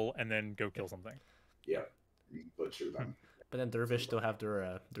invisible, and then go kill something. Yeah, butcher them. But then Dervish still have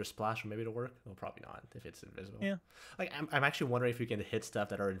their splash, or maybe it'll work. Well, probably not if it's invisible. Yeah. Like I'm actually wondering if you can hit stuff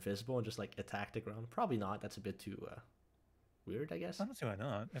that are invisible and just like attack the ground. Probably not. That's a bit too weird, I guess. I don't see why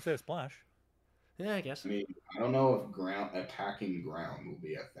not. If they have splash. Yeah, I guess. I mean, I don't know if attacking ground will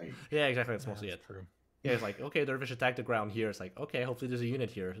be a thing. Yeah, exactly. That's mostly it. True. Yeah, it's like, okay, Dervish attacked the ground here. It's like, okay, hopefully there's a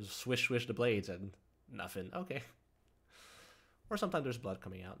unit here. Just swish the blades and nothing. Okay. Or sometimes there's blood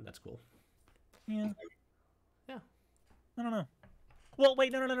coming out, and that's cool. Yeah. Yeah. I don't know. Well,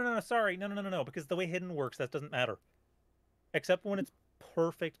 wait, no. Sorry, no. Because the way hidden works, that doesn't matter. Except when it's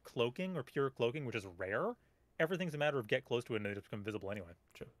perfect cloaking or pure cloaking, which is rare. Everything's a matter of get close to it and they just become visible anyway.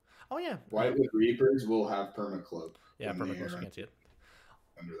 True. Oh yeah. Whitewood Reapers will have permacloak. Yeah, when permacloak. they're You can't see it.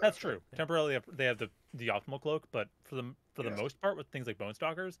 under that That's thing. true. Temporarily, they have the optimal cloak, but for the Yes. most part, with things like Bone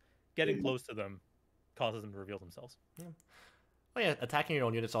Stalkers, getting Mhm. close to them causes them to reveal themselves. Oh yeah, attacking your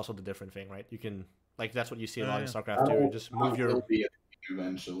own unit's also the different thing, right? You can like that's what you see a Oh, lot in yeah. StarCraft 2. You just move That your will be a thing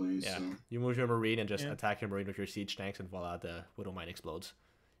eventually. yeah, So. you move your marine and just Yeah. attack your marine with your siege tanks, and voila, the Widow Mine explodes.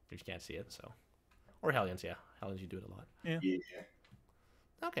 You just can't see it, so or Hellions, yeah, Hellions you do it a lot. Yeah.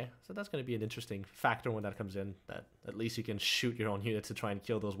 Okay, so that's going to be an interesting factor when that comes in. That at least you can shoot your own units to try and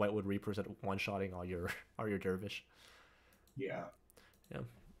kill those Whitewood Reapers at one-shotting all your Dervish. Yeah.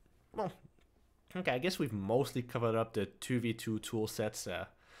 Well, okay, I guess we've mostly covered up the 2v2 tool sets,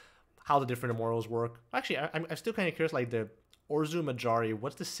 how the different Immortals work. Actually, I'm still kind of curious, like the Orzu Majari,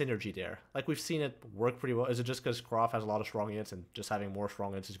 what's the synergy there? Like we've seen it work pretty well. Is it just because Croft has a lot of strong units and just having more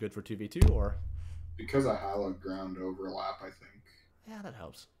strong units is good for 2v2, or? Because of hallowed ground overlap, I think. Yeah, that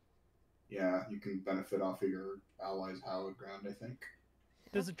helps. Yeah, you can benefit off of your allies' hallowed ground, I think.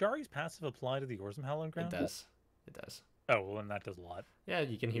 Does Ajari's passive apply to the Orzum Howland ground? It does. It does. Oh, well, then that does a lot. Yeah,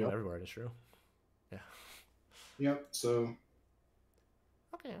 you can heal Yep. everywhere, that's true. Yeah. Yep, so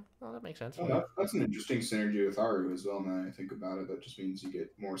Okay, well, that makes sense. that's an interesting synergy with Aru as well, now I think about it. That just means you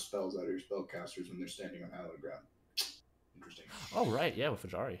get more spells out of your spellcasters when they're standing on hallowed ground. Interesting. Oh, right, yeah, with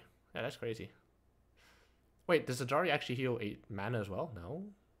Ajari. Yeah, that's crazy. Wait, does Ajari actually heal 8 mana as well? No?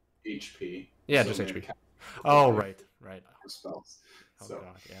 HP. Yeah, So just they're HP. cast Oh, right. spells. Oh, So,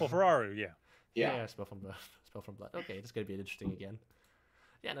 God, yeah. Well, for Aru, yeah. yeah. Spell from blood. Spell from blood. Okay, this is gonna be interesting again.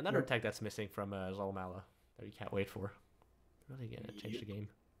 Yeah, and another Yep. tech that's missing from Zolmala that we can't wait for. Really gonna change the game.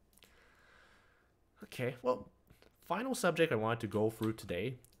 Okay, well, final subject I wanted to go through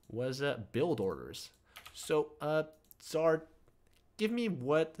today was build orders. So, Zard, give me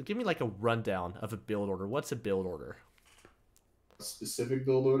like a rundown of a build order. What's a build order? A specific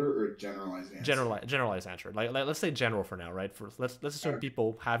build order or a generalized answer? Generalized answer. Like let's say general for now, right? Let's assume Okay.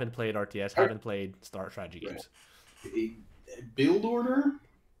 people haven't played RTS, haven't played strategy games. A build order,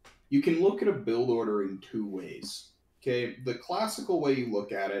 you can look at a build order in 2 ways. Okay, the classical way you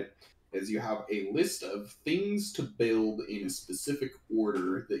look at it is you have a list of things to build in a specific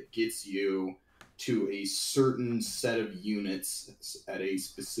order that gets you to a certain set of units at a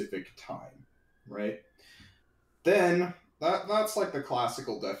specific time, right? Then that's like the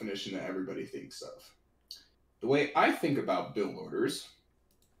classical definition that everybody thinks of. The way I think about build orders,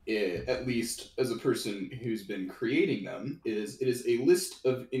 at least as a person who's been creating them, is it is a list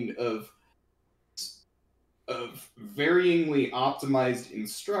of of varyingly optimized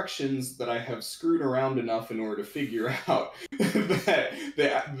instructions that I have screwed around enough in order to figure out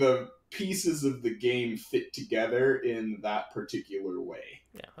that the pieces of the game fit together in that particular way.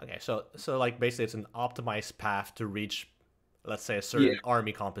 Yeah. Okay. So like basically, it's an optimized path to reach, let's say, a Yeah, certain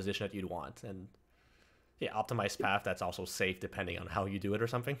army composition that you'd want, and yeah, optimized path that's also safe depending on how you do it or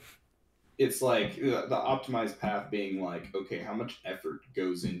something. it's like the optimized path being like, okay, how much effort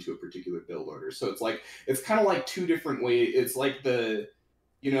goes into a particular build order. So it's like it's kind of like two different ways. It's like the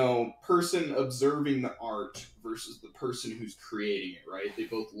person observing the art versus the person who's creating it, right? They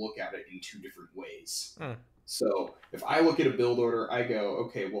both look at it in two different ways. Hmm. So if I look at a build order, I go,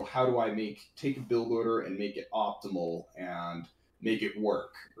 okay, well, how do I take a build order and make it optimal and make it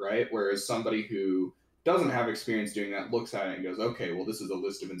work, right? Whereas somebody who doesn't have experience doing that looks at it and goes, okay, well, this is a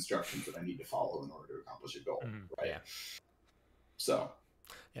list of instructions that I need to follow in order to accomplish a goal, right? Yeah. So,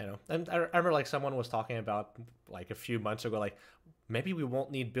 And I remember like someone was talking about like a few months ago, like maybe we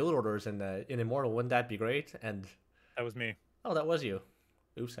won't need build orders in Immortal. Wouldn't that be great? And That was me. oh, that was you.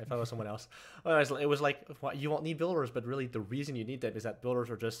 Oops, I thought it was someone else. Anyways, it was like well, you won't need builders, but really the reason you need them is that builders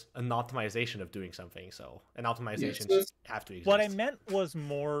are just an optimization of doing something. So an optimization have to exist. What I meant was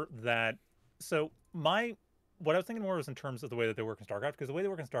more that so what I was thinking more was in terms of the way that they work in StarCraft, because the way they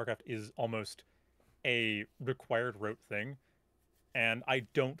work in StarCraft is almost a required rote thing, and I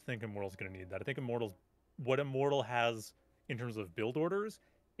don't think Immortal's going to need that. I think what Immortal has in terms of build orders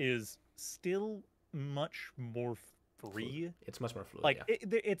is still much more free. It's much more fluid. Like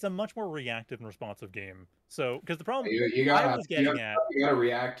yeah. it's a much more reactive and responsive game. So because the problem you I was getting at, you gotta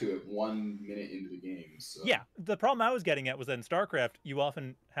react to it 1 minute into the game. So. yeah, the problem I was getting at was that in StarCraft, you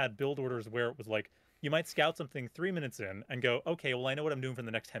often had build orders where it was like you might scout something 3 minutes in and go, okay, well I know what I'm doing for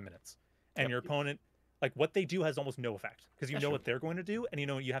the next 10 minutes, and your opponent, like what they do has almost no effect because you know what they're going to do and you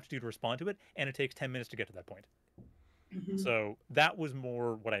know what you have to do to respond to it, and it takes 10 minutes to get to that point. So that was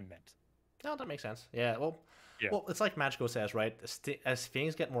more what I meant. No, that makes sense. Yeah. Well, it's like Magico says, right? As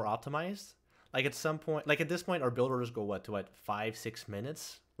things get more optimized, like at some point, like at this point, our build orders go to 5-6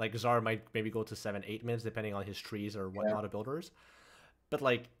 minutes. Like Zara might maybe go to 7-8 minutes depending on his trees or whatnot of builders. But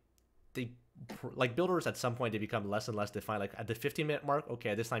like builders at some point they become less and less defined. Like at the 15-minute mark, okay,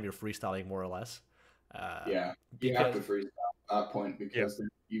 at this time you're freestyling more or less. You have to freestyle at that point because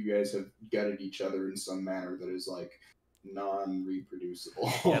you guys have gutted each other in some manner that is like non-reproducible.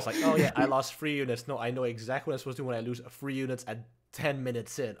 Yeah, it's like, oh yeah, I lost 3 units. No, I know exactly what I'm supposed to do when I lose 3 units at 10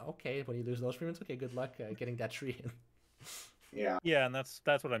 minutes in. Okay, when you lose those 3 minutes, okay, good luck getting that tree in. Yeah, and that's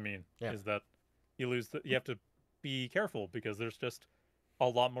what I mean. Is that you have to be careful because there's just a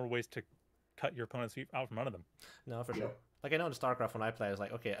lot more ways to cut your opponent's feet out from under them. No, for sure. Like I know in StarCraft when I play, I was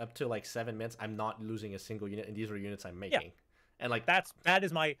like, okay, up to like 7 minutes, I'm not losing a single unit, and these are units I'm making. Yeah. And like that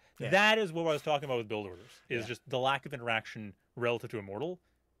is what I was talking about with build orders. Is just the lack of interaction relative to Immortal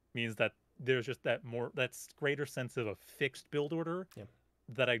means that there's just that greater sense of a fixed build order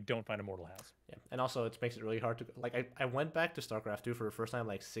that I don't find Immortal has. Yeah, and also it makes it really hard to like. I went back to StarCraft 2 for the first time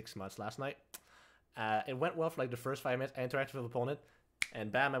like 6 months last night. It went well for like the first 5 minutes. I interacted with opponent,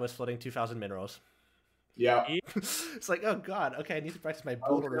 and bam, I was flooding 2,000 minerals. Yeah. It's like, oh god, okay, I need to practice my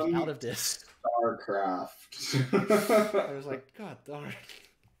build orders out of this. StarCraft. I was like, god darn.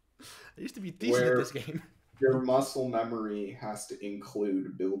 I used to be decent at this game. Your muscle memory has to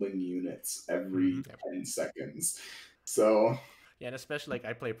include building units every 10 seconds. So yeah, and especially like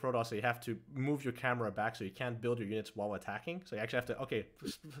I play Protoss, so you have to move your camera back, so you can't build your units while attacking. So you actually have to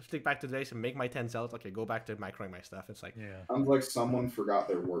stick back to the base and make my 10 zealots. Okay, go back to microing my stuff. It's like sounds like someone forgot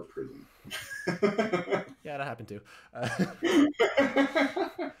their warp prism. Yeah, that happened too.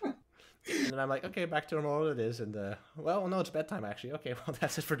 And then I'm like, okay, back to normal it is, and well, no, it's bedtime actually. Okay, well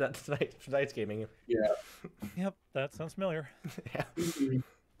that's it for tonight's gaming. Yeah. Yep, that sounds familiar. Yeah,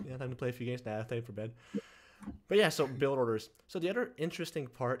 time to play a few games now. Time for bed. But yeah, so build orders. So the other interesting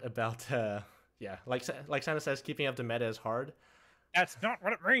part about like Santa says, keeping up the meta is hard. That's not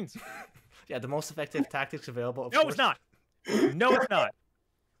what it means. Yeah, the most effective tactics available. No, it's not. No, it's not.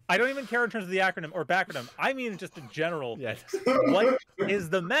 I don't even care in terms of the acronym or backronym. I mean just in general. Yeah. What is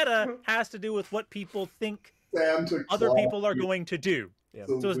the meta has to do with what people think other people are going to do. Yeah.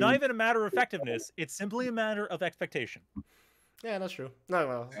 So it's not even a matter of effectiveness. It's simply a matter of expectation. Yeah, that's true. No,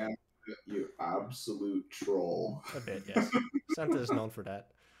 well. You absolute troll. A bit, yes. Santa is known for that.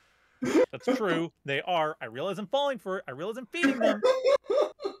 That's true. They are. I realize I'm falling for it. I realize I'm feeding them.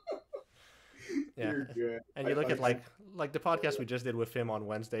 Yeah. You're good. And you look at like the podcast we just did with him on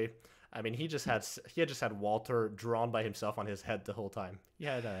Wednesday. I mean, he had just had Walter drawn by himself on his head the whole time. He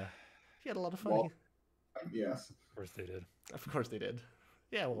had a lot of fun. Yes. Of course they did. Of course they did.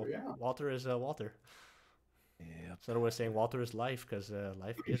 Yeah, well, Walter is Walter. Yeah. It's another way of saying Walter is life, because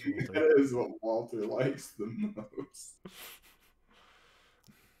life is Walter. That is what Walter likes the most.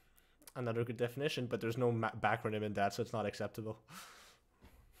 Another good definition, but there's no backronym in that, so it's not acceptable.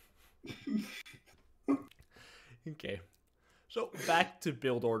 Okay. So back to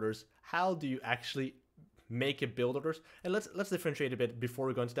build orders. How do you actually make a build orders? And let's differentiate a bit before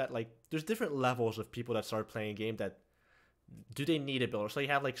we go into that. Like, there's different levels of people that start playing a game. That do they need a builder? So you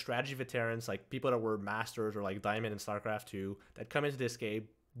have like strategy veterans, like people that were masters or like diamond in StarCraft 2 that come into this game.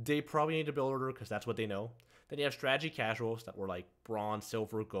 They probably need a build order because that's what they know. Then you have strategy casuals that were like bronze,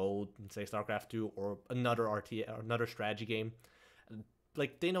 silver, gold in say StarCraft 2 or another or another strategy game.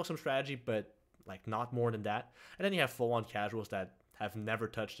 Like they know some strategy, but like not more than that. And then you have full-on casuals that have never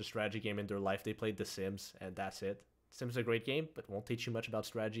touched a strategy game in their life. They played The Sims and that's it. Sims is a great game, but won't teach you much about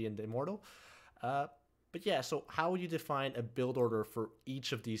strategy in the Immortal. But yeah, so how would you define a build order for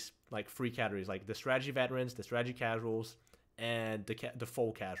each of these like three categories, like the strategy veterans, the strategy casuals, and the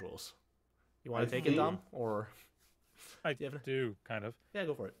full casuals? You want to take it, Dom, or I do kind of. Yeah,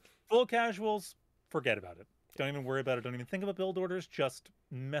 go for it. Full casuals, forget about it. Don't even worry about it. Don't even think about build orders. Just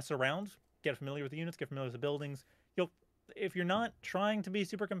mess around, get familiar with the units, get familiar with the buildings. If you're not trying to be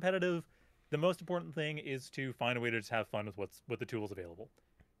super competitive, the most important thing is to find a way to just have fun with the tools available.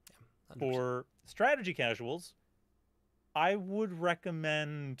 Yeah, for strategy casuals, I would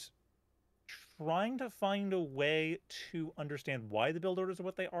recommend trying to find a way to understand why the build orders are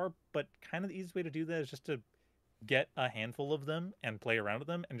what they are, but kind of the easiest way to do that is just to get a handful of them and play around with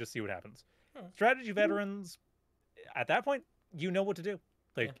them and just see what happens. Strategy veterans, at that point, you know what to do.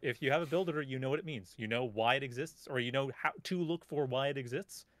 Like, if you have a build order, you know what it means. You know why it exists, or you know how to look for why it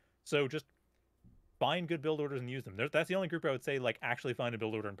exists. So just find good build orders and use them. That's the only group I would say, like, actually find a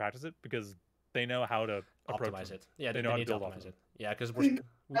build order and practice it, because they know how to optimize it. Yeah, they know how to build optimize it. Yeah, because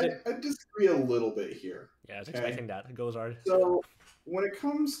I disagree a little bit here. Yeah, I was expecting that. It goes hard. So when it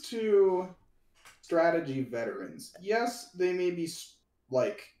comes to strategy veterans, yes, they may be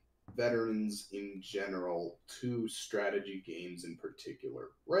like veterans in general to strategy games in particular,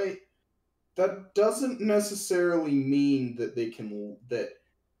 right? That doesn't necessarily mean that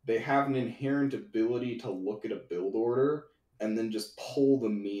they have an inherent ability to look at a build order and then just pull the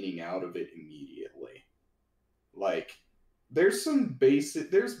meaning out of it immediately. Like, there's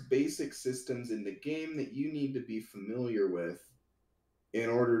basic systems in the game that you need to be familiar with in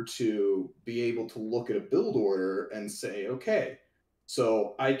order to be able to look at a build order and say, okay,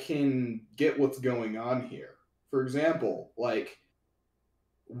 so I can get what's going on here. For example, like,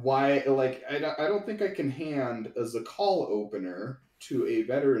 I don't think I can hand as a call opener to a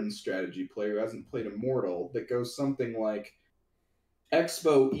veteran strategy player who hasn't played Immortal that goes something like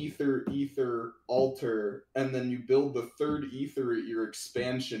Expo, Ether, Alter, and then you build the third Ether at your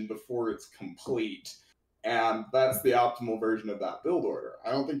expansion before it's complete. And that's the optimal version of that build order.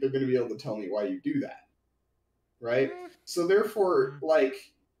 I don't think they're going to be able to tell me why you do that. Right? So therefore, like,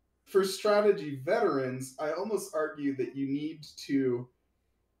 for strategy veterans, I almost argue that you need to,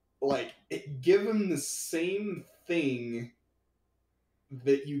 like, give them the same thing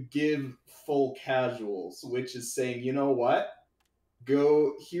that you give full casuals, which is saying, you know what?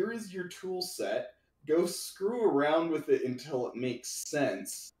 Here is your tool set, go screw around with it until it makes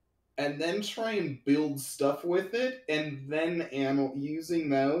sense, and then try and build stuff with it, and then using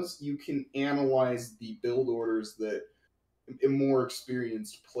those, you can analyze the build orders that more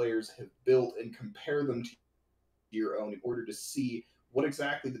experienced players have built and compare them to your own in order to see what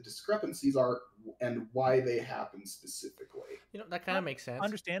exactly the discrepancies are and why they happen specifically. You know, that kind of makes sense.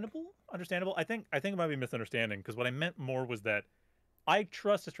 Understandable. I think it might be a misunderstanding, because what I meant more was that I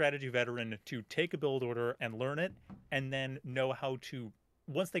trust a strategy veteran to take a build order and learn it, and then know how to,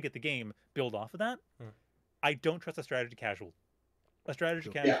 once they get the game, build off of that. I don't trust a strategy casual. A strategy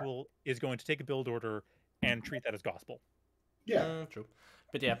casual is going to take a build order and treat that as gospel. Yeah, true.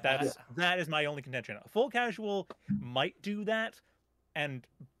 But yeah, that is my only contention. A full casual might do that, and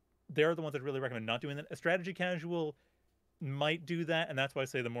they're the ones that really recommend not doing that. A strategy casual might do that, and that's why I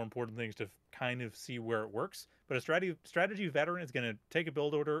say the more important thing is to kind of see where it works. But a strategy veteran is going to take a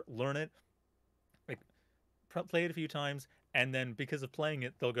build order, learn it, like play it a few times, and then because of playing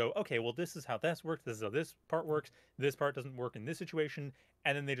it, they'll go, okay, well, this is how this works, this is how this part works, this part doesn't work in this situation,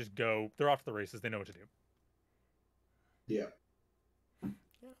 and then they just go, they're off to the races, they know what to do. Yeah.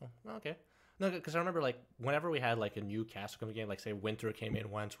 Okay. No, because I remember, like, whenever we had, like, a new cast coming in, like, say, Winter came in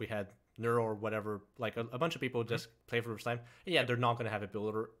once, we had Neuro or whatever, like, a bunch of people just play for the first time. And yeah, they're not going to have a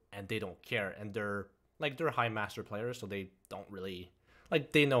builder, and they don't care. And they're high master players, so they don't really,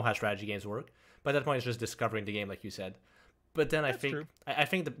 like, they know how strategy games work. But at that point, it's just discovering the game, like you said. But then I think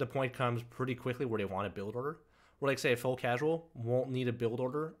the point comes pretty quickly where they want a build order. Where like say a full casual won't need a build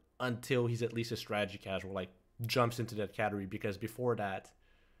order until he's at least a strategy casual, like jumps into that category, because before that,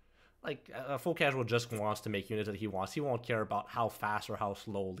 like a full casual just wants to make units that he wants. He won't care about how fast or how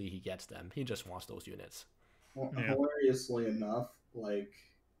slowly he gets them. He just wants those units. Well, hilariously enough, like,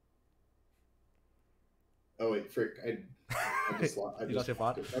 oh wait, frick, I just lost your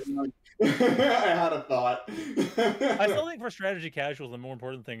thought? I had a thought. I still think for strategy casuals, the more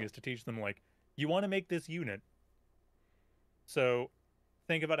important thing is to teach them, like, you want to make this unit, so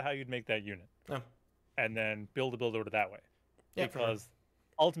think about how you'd make that unit, and then build a build order that way. Yeah, because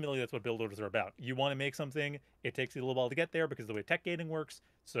ultimately that's what build orders are about. You want to make something, it takes you a little while to get there because of the way tech gating works.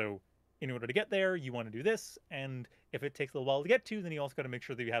 So in order to get there, you want to do this, and if it takes a little while to get to, then you also got to make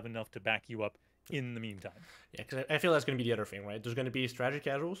sure that you have enough to back you up in the meantime. Yeah, because I feel that's going to be the other thing, right? There's going to be strategy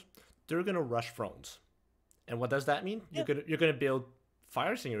casuals. They're going to rush thrones. And what does that mean? Yeah. You're going to build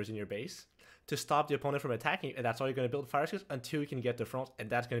fire singers in your base to stop the opponent from attacking, and that's all you're going to build, fire singers, until you can get the thrones, and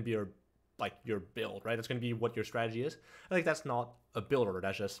that's going to be your build, right? That's going to be what your strategy is. I think that's not a build order.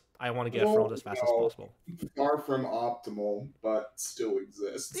 That's just, I want to get thrones as fast as possible. Far from optimal, but still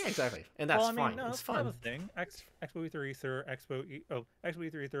exists. Yeah, exactly. And that's fine. No, it's fun. Another thing. Expo Ether Ether, Expo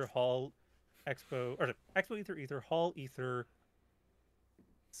Ether Ether, Hall, Expo Ether Ether, Hall Ether,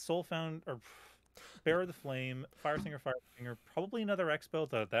 Soul Found, or Bearer of the Flame, Fire Singer, probably another Expo.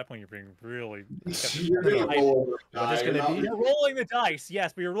 At that point, you're being really. You're rolling the dice,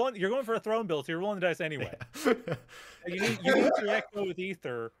 yes, but you're going for a throne build, so you're rolling the dice anyway. Yeah. you need your Expo with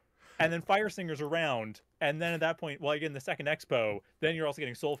Ether, and then Fire Singers around, and then at that point, while you're getting the second Expo, then you're also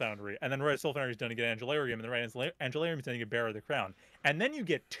getting Soul Foundry, and then right Soul Foundry is done to get Angelarium, and then right Angelarium is done to get Bearer of the Crown, and then you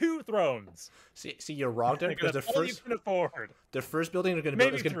get 2 thrones. See, you're wrong there, because the first you can afford. The first building you're going to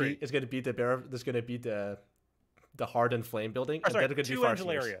build is going to be the Bearer. There's going to be the Hardened Flame building, and then it's going to be Fire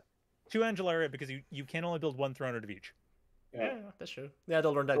Singers. 2 Angelaria, because you can only build 1 throne out of each. Yeah, that's true. Yeah,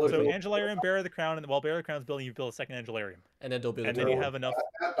 they'll learn that. So Angelarium, Bearer of the Crown, and while Bearer of the Crown's building, you build a second Angelarium, and then they'll build. And then you have enough.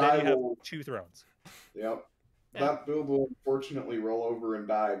 Then you have 2 thrones. Yep. Yeah. That build will unfortunately roll over and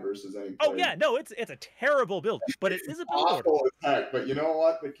die versus any player. Oh yeah, no, it's a terrible build, but it is a build order. Awful as heck, but you know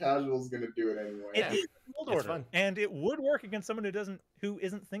what? The casual's gonna do it anyway. It is a build order, fun. And it would work against someone who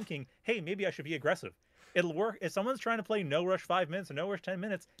isn't thinking, hey, maybe I should be aggressive. It'll work if someone's trying to play no rush 5 minutes or no rush 10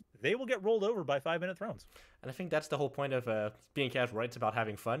 minutes. They will get rolled over by 5-minute thrones. And I think that's the whole point of being casual, right? It's about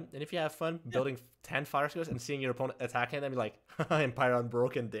having fun. And if you have fun building 10 fire skills and seeing your opponent attacking them, you're like, Empire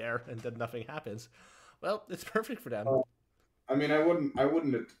unbroken there, and then nothing happens. Well, it's perfect for them. I mean, I would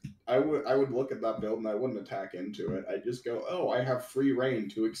look at that build and I wouldn't attack into it. I'd just go, oh, I have free reign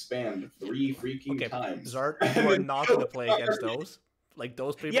to expand 3 freaking times. Zard, you are not going to play against those. Like,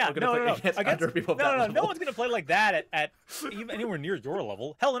 those people are going to play against other people. No one's going to play like that at even anywhere near your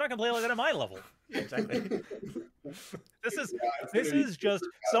level. Hell, they're not going to play like that at my level. Yeah, exactly. This is just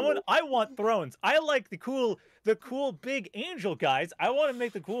someone. I want thrones. I like the cool big angel guys. I want to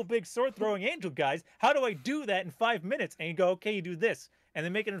make the cool big sword throwing angel guys. How do I do that in 5 minutes? And you go, okay, you do this, and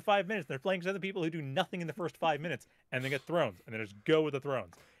then make it in 5 minutes. They're playing against other people who do nothing in the first 5 minutes, and they get thrones, and then just go with the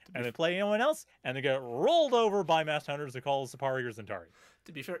thrones. And they play anyone else, and they get rolled over by mass hunters that call Sapari or Zentari.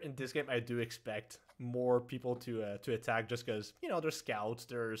 To be fair, in this game, I do expect more people to attack, just because, there's scouts,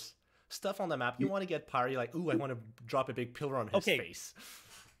 there's stuff on the map. You want to get Pyre, you're like, ooh, I want to drop a big pillar on his face.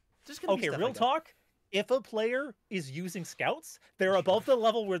 Okay, real talk. If a player is using scouts, they're above the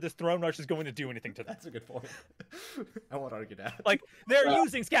level where this throne rush is going to do anything to them. That's a good point. I won't argue that. Like, they're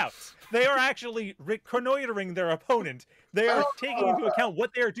using scouts. They are actually reconnoitering their opponent. They are taking into account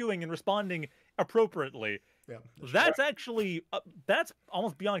what they're doing and responding appropriately. Yeah, that's actually that's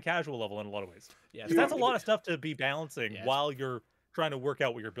almost beyond casual level in a lot of ways. Yeah, that's a lot of stuff to be balancing while you're trying to work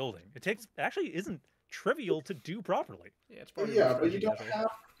out what you're building. It actually isn't trivial to do properly. Yeah, it's probably but you don't have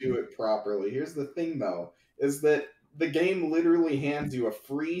to do it properly. Here's the thing, though, is that the game literally hands you a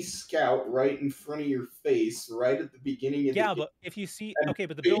free scout right in front of your face, right at the beginning of the game. But if you see, okay,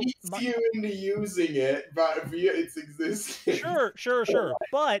 but the build you into using it via its existence. Sure.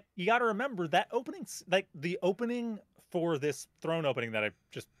 But you got to remember that opening, like the opening for this throne opening that I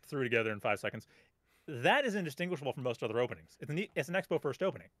just threw together in 5 seconds, that is indistinguishable from most other openings. It's an Expo first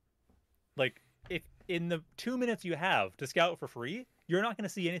opening. Like, if in the 2 minutes you have to scout for free, you're not going to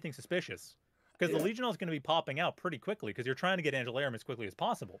see anything suspicious. Because the Legionel is going to be popping out pretty quickly because you're trying to get Angelarium as quickly as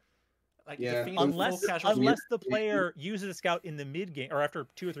possible. Unless the player uses a scout in the mid-game or after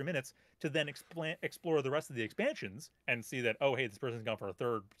 2 or 3 minutes to then explore the rest of the expansions and see that, oh, hey, this person's gone for a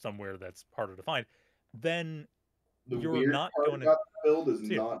third somewhere that's harder to find, then The you're weird not part going to about the build is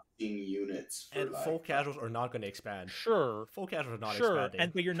see it. not seeing units for And that. full casuals are not going to expand. Sure, Full casuals are not sure,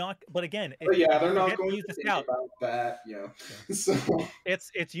 expanding. but you're not. But again, But yeah, they're you not forget going to use to the think scout. about that, you know. Yeah. So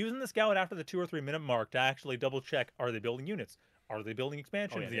It's using the scout after the 2 or 3 minute mark to actually double check: are they building units? Are they building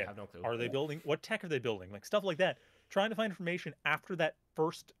expansions they yet? have no clue. Are they building what tech are they building? Like stuff like that. Trying to find information after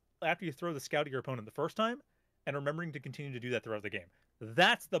after you throw the scout at your opponent the first time, and remembering to continue to do that throughout the game.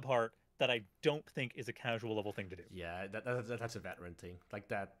 That's the part that I don't think is a casual level thing to do. Yeah, that's a veteran thing. Like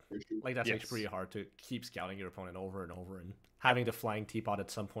that, that's Yes. actually pretty hard to keep scouting your opponent over and over, and having the flying teapot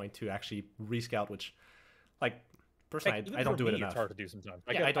at some point to actually rescout. Which, like, personally, Even I don't for do it me, enough. It's hard to do sometimes.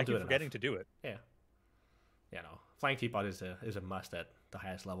 Yeah, I don't do keep it forgetting enough. to do it. Yeah, no, flying teapot is a must at the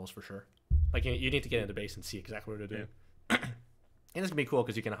highest levels for sure. Like you need to get into base and see exactly what they're doing. Yeah. And it's gonna be cool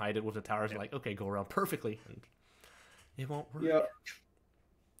because you can hide it with the towers. And like, okay, go around perfectly, and it won't work. yeah.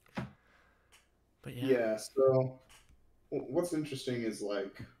 But yeah. Yeah, so what's interesting is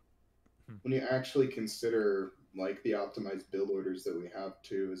like when you actually consider like the optimized build orders that we have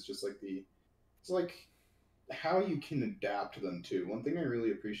too, is just like it's like how you can adapt them to. One thing I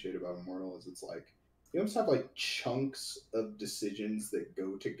really appreciate about Immortal is it's like you almost have like chunks of decisions that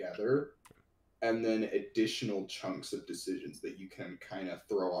go together and then additional chunks of decisions that you can kind of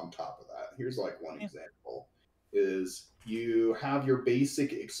throw on top of that. Here's like one example is you have your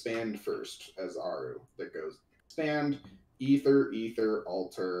basic expand first as Aru that goes expand, ether,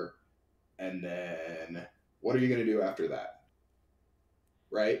 alter, and then what are you going to do after that?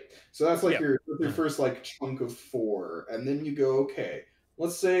 Right? So that's like your first like chunk of 4. And then you go, okay,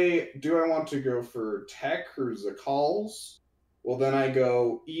 let's say, do I want to go for tech or Zakals? Well, then I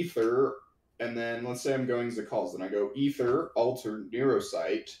go ether, and then let's say I'm going Zakals. Then I go ether, alter,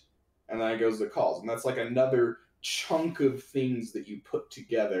 neurocyte, and then I go Zakals. And that's like another chunk of things that you put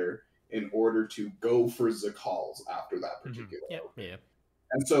together in order to go for Zakals after that particular. Yeah.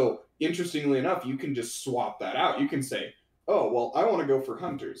 And so, interestingly enough, you can just swap that out. You can say, oh, well, I want to go for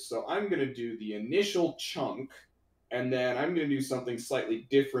hunters. So I'm going to do the initial chunk, and then I'm going to do something slightly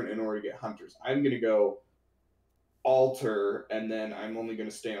different in order to get hunters. I'm going to go alter, and then I'm only going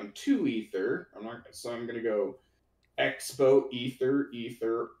to stay on 2 ether. So I'm going to go expo,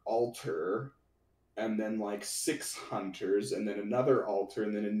 ether, alter, and then like 6 hunters, and then another alter,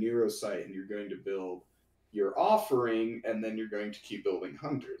 and then a neurocyte, and you're going to build your offering, and then you're going to keep building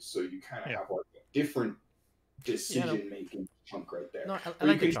hunters. So you kind of have like a different decision-making chunk right there. No, I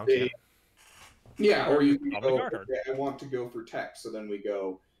like the chunk, or you can go, okay, I want to go for tech. So then we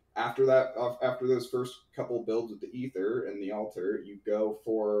go, after those first couple builds with the ether and the altar, you go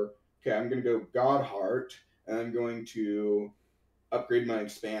for, okay, I'm going to go Godheart, and I'm going to upgrade my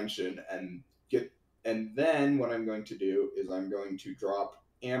expansion and then what I'm going to do is I'm going to drop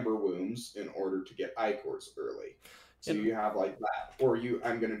Amber Wombs in order to get Icors early. So you have like that. Or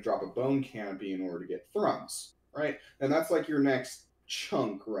I'm going to drop a Bone Canopy in order to get Thrums, right? And that's like your next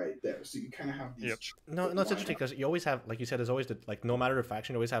chunk right there. So you kind of have these No, it's interesting because you always have, like you said, there's always no matter the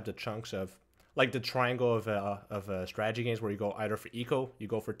faction, you always have the chunks of, like the triangle of strategy games where you go either for eco, you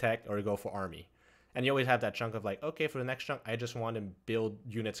go for tech, or you go for army. And you always have that chunk of like, okay, for the next chunk, I just want to build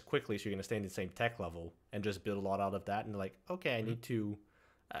units quickly, so you're going to stay in the same tech level and just build a lot out of that. And like, okay, I need to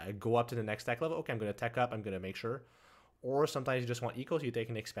go up to the next tech level. Okay, I'm going to tech up. I'm going to make sure. Or sometimes you just want eco, so you take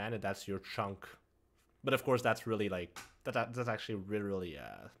an expand, and that's your chunk. But of course, that's really like, that's actually really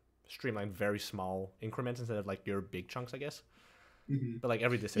streamlined, very small increments instead of like your big chunks, I guess. Mm-hmm. But like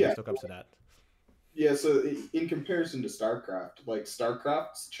every decision still comes to that. Yeah, so in comparison to StarCraft, like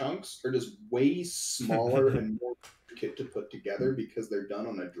StarCraft's chunks are just way smaller and more intricate to put together because they're done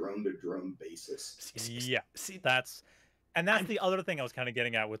on a drone-to-drone basis. Yeah, that's the other thing I was kind of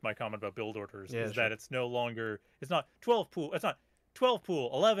getting at with my comment about build orders is that it's no longer, it's not 12 pool,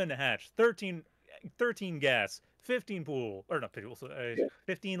 11 hatch, 13 gas, 15 pool, or not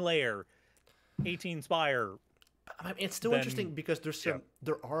 15 layer, 18 spire. I mean, it's still interesting because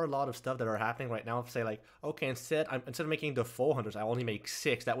there are a lot of stuff that are happening right now. Say like, okay, instead of making the full hunters, I only make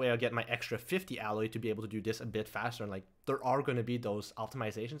 6. That way, I'll get my extra 50 alloy to be able to do this a bit faster. And like, there are going to be those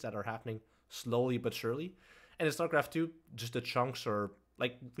optimizations that are happening slowly but surely. And in StarCraft 2, just the chunks are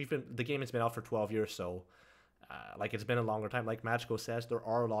like the game has been out for 12 years, so like it's been a longer time. Like Magico says, there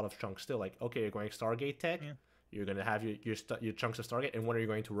are a lot of chunks still. Like, okay, you're going Stargate tech. Yeah. You're going to have your chunks of Stargate, and when are you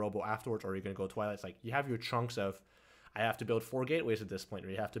going to Robo afterwards, or are you going to go Twilight? It's like you have your chunks of, I have to build 4 gateways at this point, or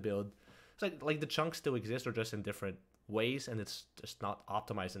you have to build, it's like the chunks still exist, or just in different ways, and it's just not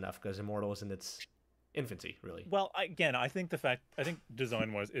optimized enough because Immortal is in its infancy, really. Well, again, I think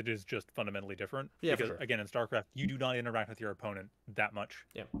design-wise, it is just fundamentally different. Yeah, because, for sure. Again, in StarCraft, you do not interact with your opponent that much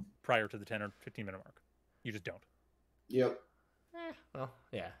prior to the 10 or 15 minute mark. You just don't. Yep. Well,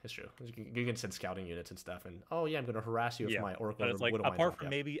 yeah, it's true. You can send scouting units and stuff, and oh yeah, I'm gonna harass you with Yeah, my Oracle but it's like Widow Mines apart off. from Yeah.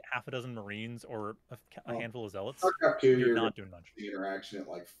 maybe half a dozen Marines or a Well, handful of Zealots, StarCraft 2, you're you're not doing much. the interaction at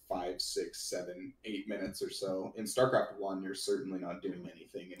like 5, 6, 7, 8 minutes or so. In StarCraft 1, you're certainly not doing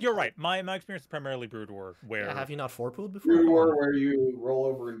anything. You're right. My experience is primarily Brood War, where Yeah, have you not four-pooled before? Brood Come War on. where you roll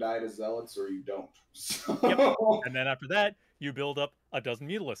over and die to Zealots or you don't. So... Yep. And then after that, you build up a dozen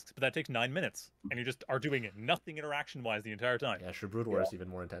Mutalisks, but that takes 9 minutes, and you just are doing nothing interaction-wise the entire time. Yeah, sure. Brood War is even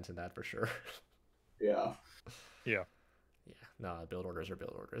more intense than that for sure. Yeah. Yeah. Yeah. No, build orders are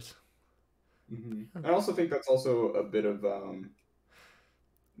build orders. Mm-hmm. I also think that's also a bit of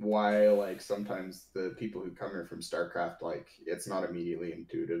why like sometimes the people who come here from StarCraft, like it's not immediately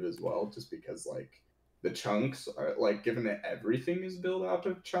intuitive as well, just because like the chunks are like, given that everything is built out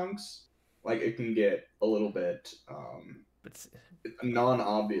of chunks, like it can get a little bit But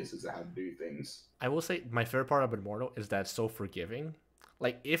non-obvious as to how to do things. I will say my favorite part of Immortal is that it's so forgiving.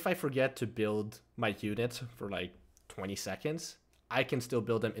 Like if I forget to build my units for like 20 seconds, I can still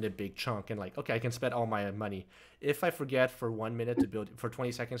build them in a big chunk and like, okay, I can spend all my money. If I forget for 1 minute to build, for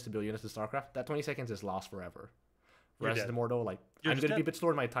 20 seconds to build units in StarCraft, that 20 seconds is lost forever. Whereas Immortal, like I'm going to be a bit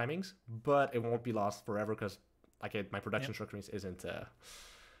slower in my timings, but it won't be lost forever because like my production structure isn't,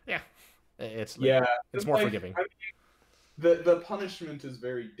 it's like, it's more forgiving. I mean, the punishment is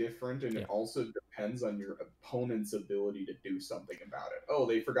very different, and it also depends on your opponent's ability to do something about it. Oh,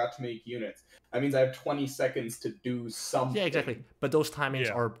 they forgot to make units. That means I have 20 seconds to do something. Yeah, exactly. But those timings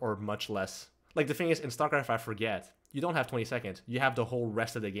are much less. Like the thing is, in StarCraft, if I forget, you don't have 20 seconds. You have the whole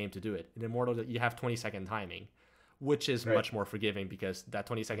rest of the game to do it. In Immortal, you have 20-second timing, which is much more forgiving because that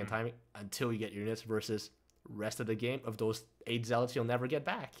 20-second timing until you get units versus rest of the game of those 8 Zealots you'll never get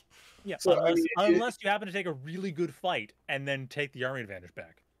back. Yeah, so, unless you happen to take a really good fight and then take the army advantage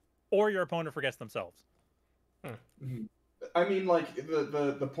back. Or your opponent forgets themselves. I mean, like,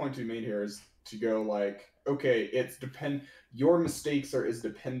 the point we made here is to go, like, okay, your mistakes are as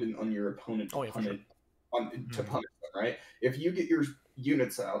dependent on your opponent to punish them, right? If you get your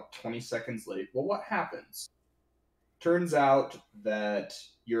units out 20 seconds late, well, what happens? Turns out that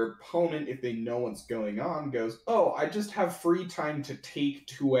your opponent, if they know what's going on, goes, oh, I just have free time to take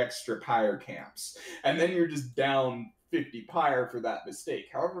 2 extra Pyre camps. And then you're just down 50 Pyre for that mistake.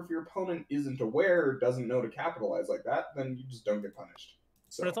 However, if your opponent isn't aware or doesn't know to capitalize like that, then you just don't get punished.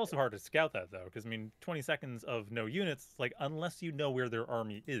 So, but it's also hard to scout that, though, because, I mean, 20 seconds of no units, like, unless you know where their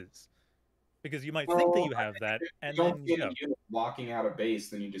army is. Because you might think that you have that, and then you don't units walking out of base,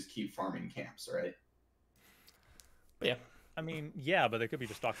 then you just keep farming camps, right? But yeah. I mean, yeah, but they could be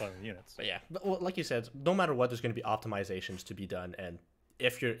just stockpiling units. But yeah, well, like you said, no matter what, there's going to be optimizations to be done, and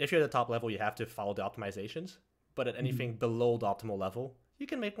if you're at the top level, you have to follow the optimizations. But at anything below the optimal level, you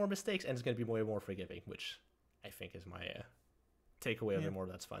can make more mistakes, and it's going to be way more forgiving, which I think is my takeaway of it more.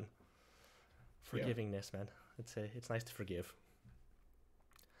 That's fun. Forgivingness, man. It's nice to forgive.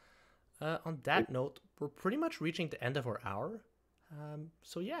 On that note, we're pretty much reaching the end of our hour.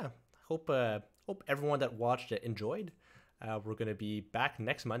 So yeah, hope everyone that watched it enjoyed. We're going to be back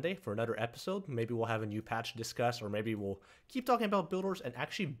next Monday for another episode. Maybe we'll have a new patch to discuss, or maybe we'll keep talking about builders and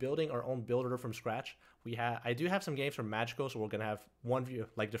actually building our own builder from scratch. I do have some games from Magico, so we're going to have one view,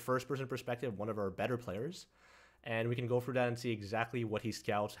 like the first-person perspective, one of our better players. And we can go through that and see exactly what he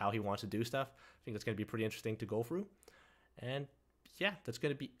scouts, how he wants to do stuff. I think that's going to be pretty interesting to go through. And yeah, that's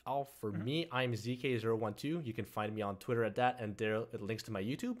going to be all for me. I'm ZK012. You can find me on Twitter at that, and there it links to my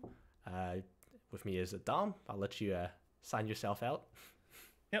YouTube. With me is Dom. I'll let you sign yourself out.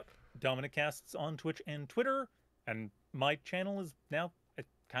 Yep. Dominic Casts on Twitch and Twitter. And my channel is now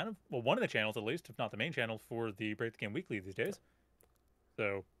one of the channels at least, if not the main channel, for the Break the Game Weekly these days.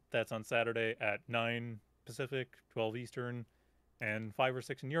 So that's on Saturday at 9 Pacific, 12 Eastern, and 5 or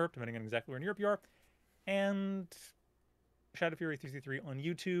 6 in Europe, depending on exactly where in Europe you are. And Shadow Fury 333 on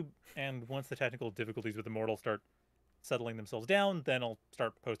YouTube. And once the technical difficulties with Immortal start settling themselves down, then I'll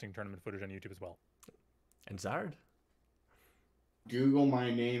start posting tournament footage on YouTube as well. And Zard? Google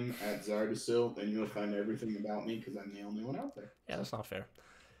my name at Zardasil, and you'll find everything about me because I'm the only one out there. Yeah, that's not fair.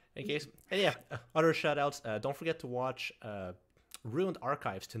 In case, other shoutouts. Don't forget to watch Ruined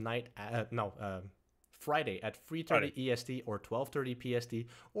Archives tonight. Friday at 3:30 EST or 12:30 PST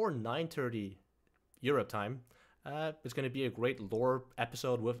or 9:30 Europe time. It's going to be a great lore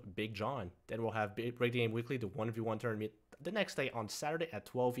episode with Big John. Then we'll have Break the Game Weekly, the 1v1 tournament, the next day on Saturday at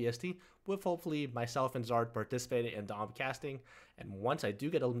 12 EST, with hopefully myself and Zard participating and Dom casting. And once I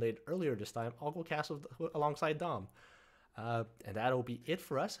do get eliminated earlier this time, I'll go cast alongside Dom. And that'll be it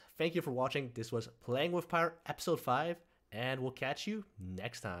for us. Thank you for watching. This was Playing with Pyre, Episode 5, and we'll catch you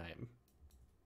next time.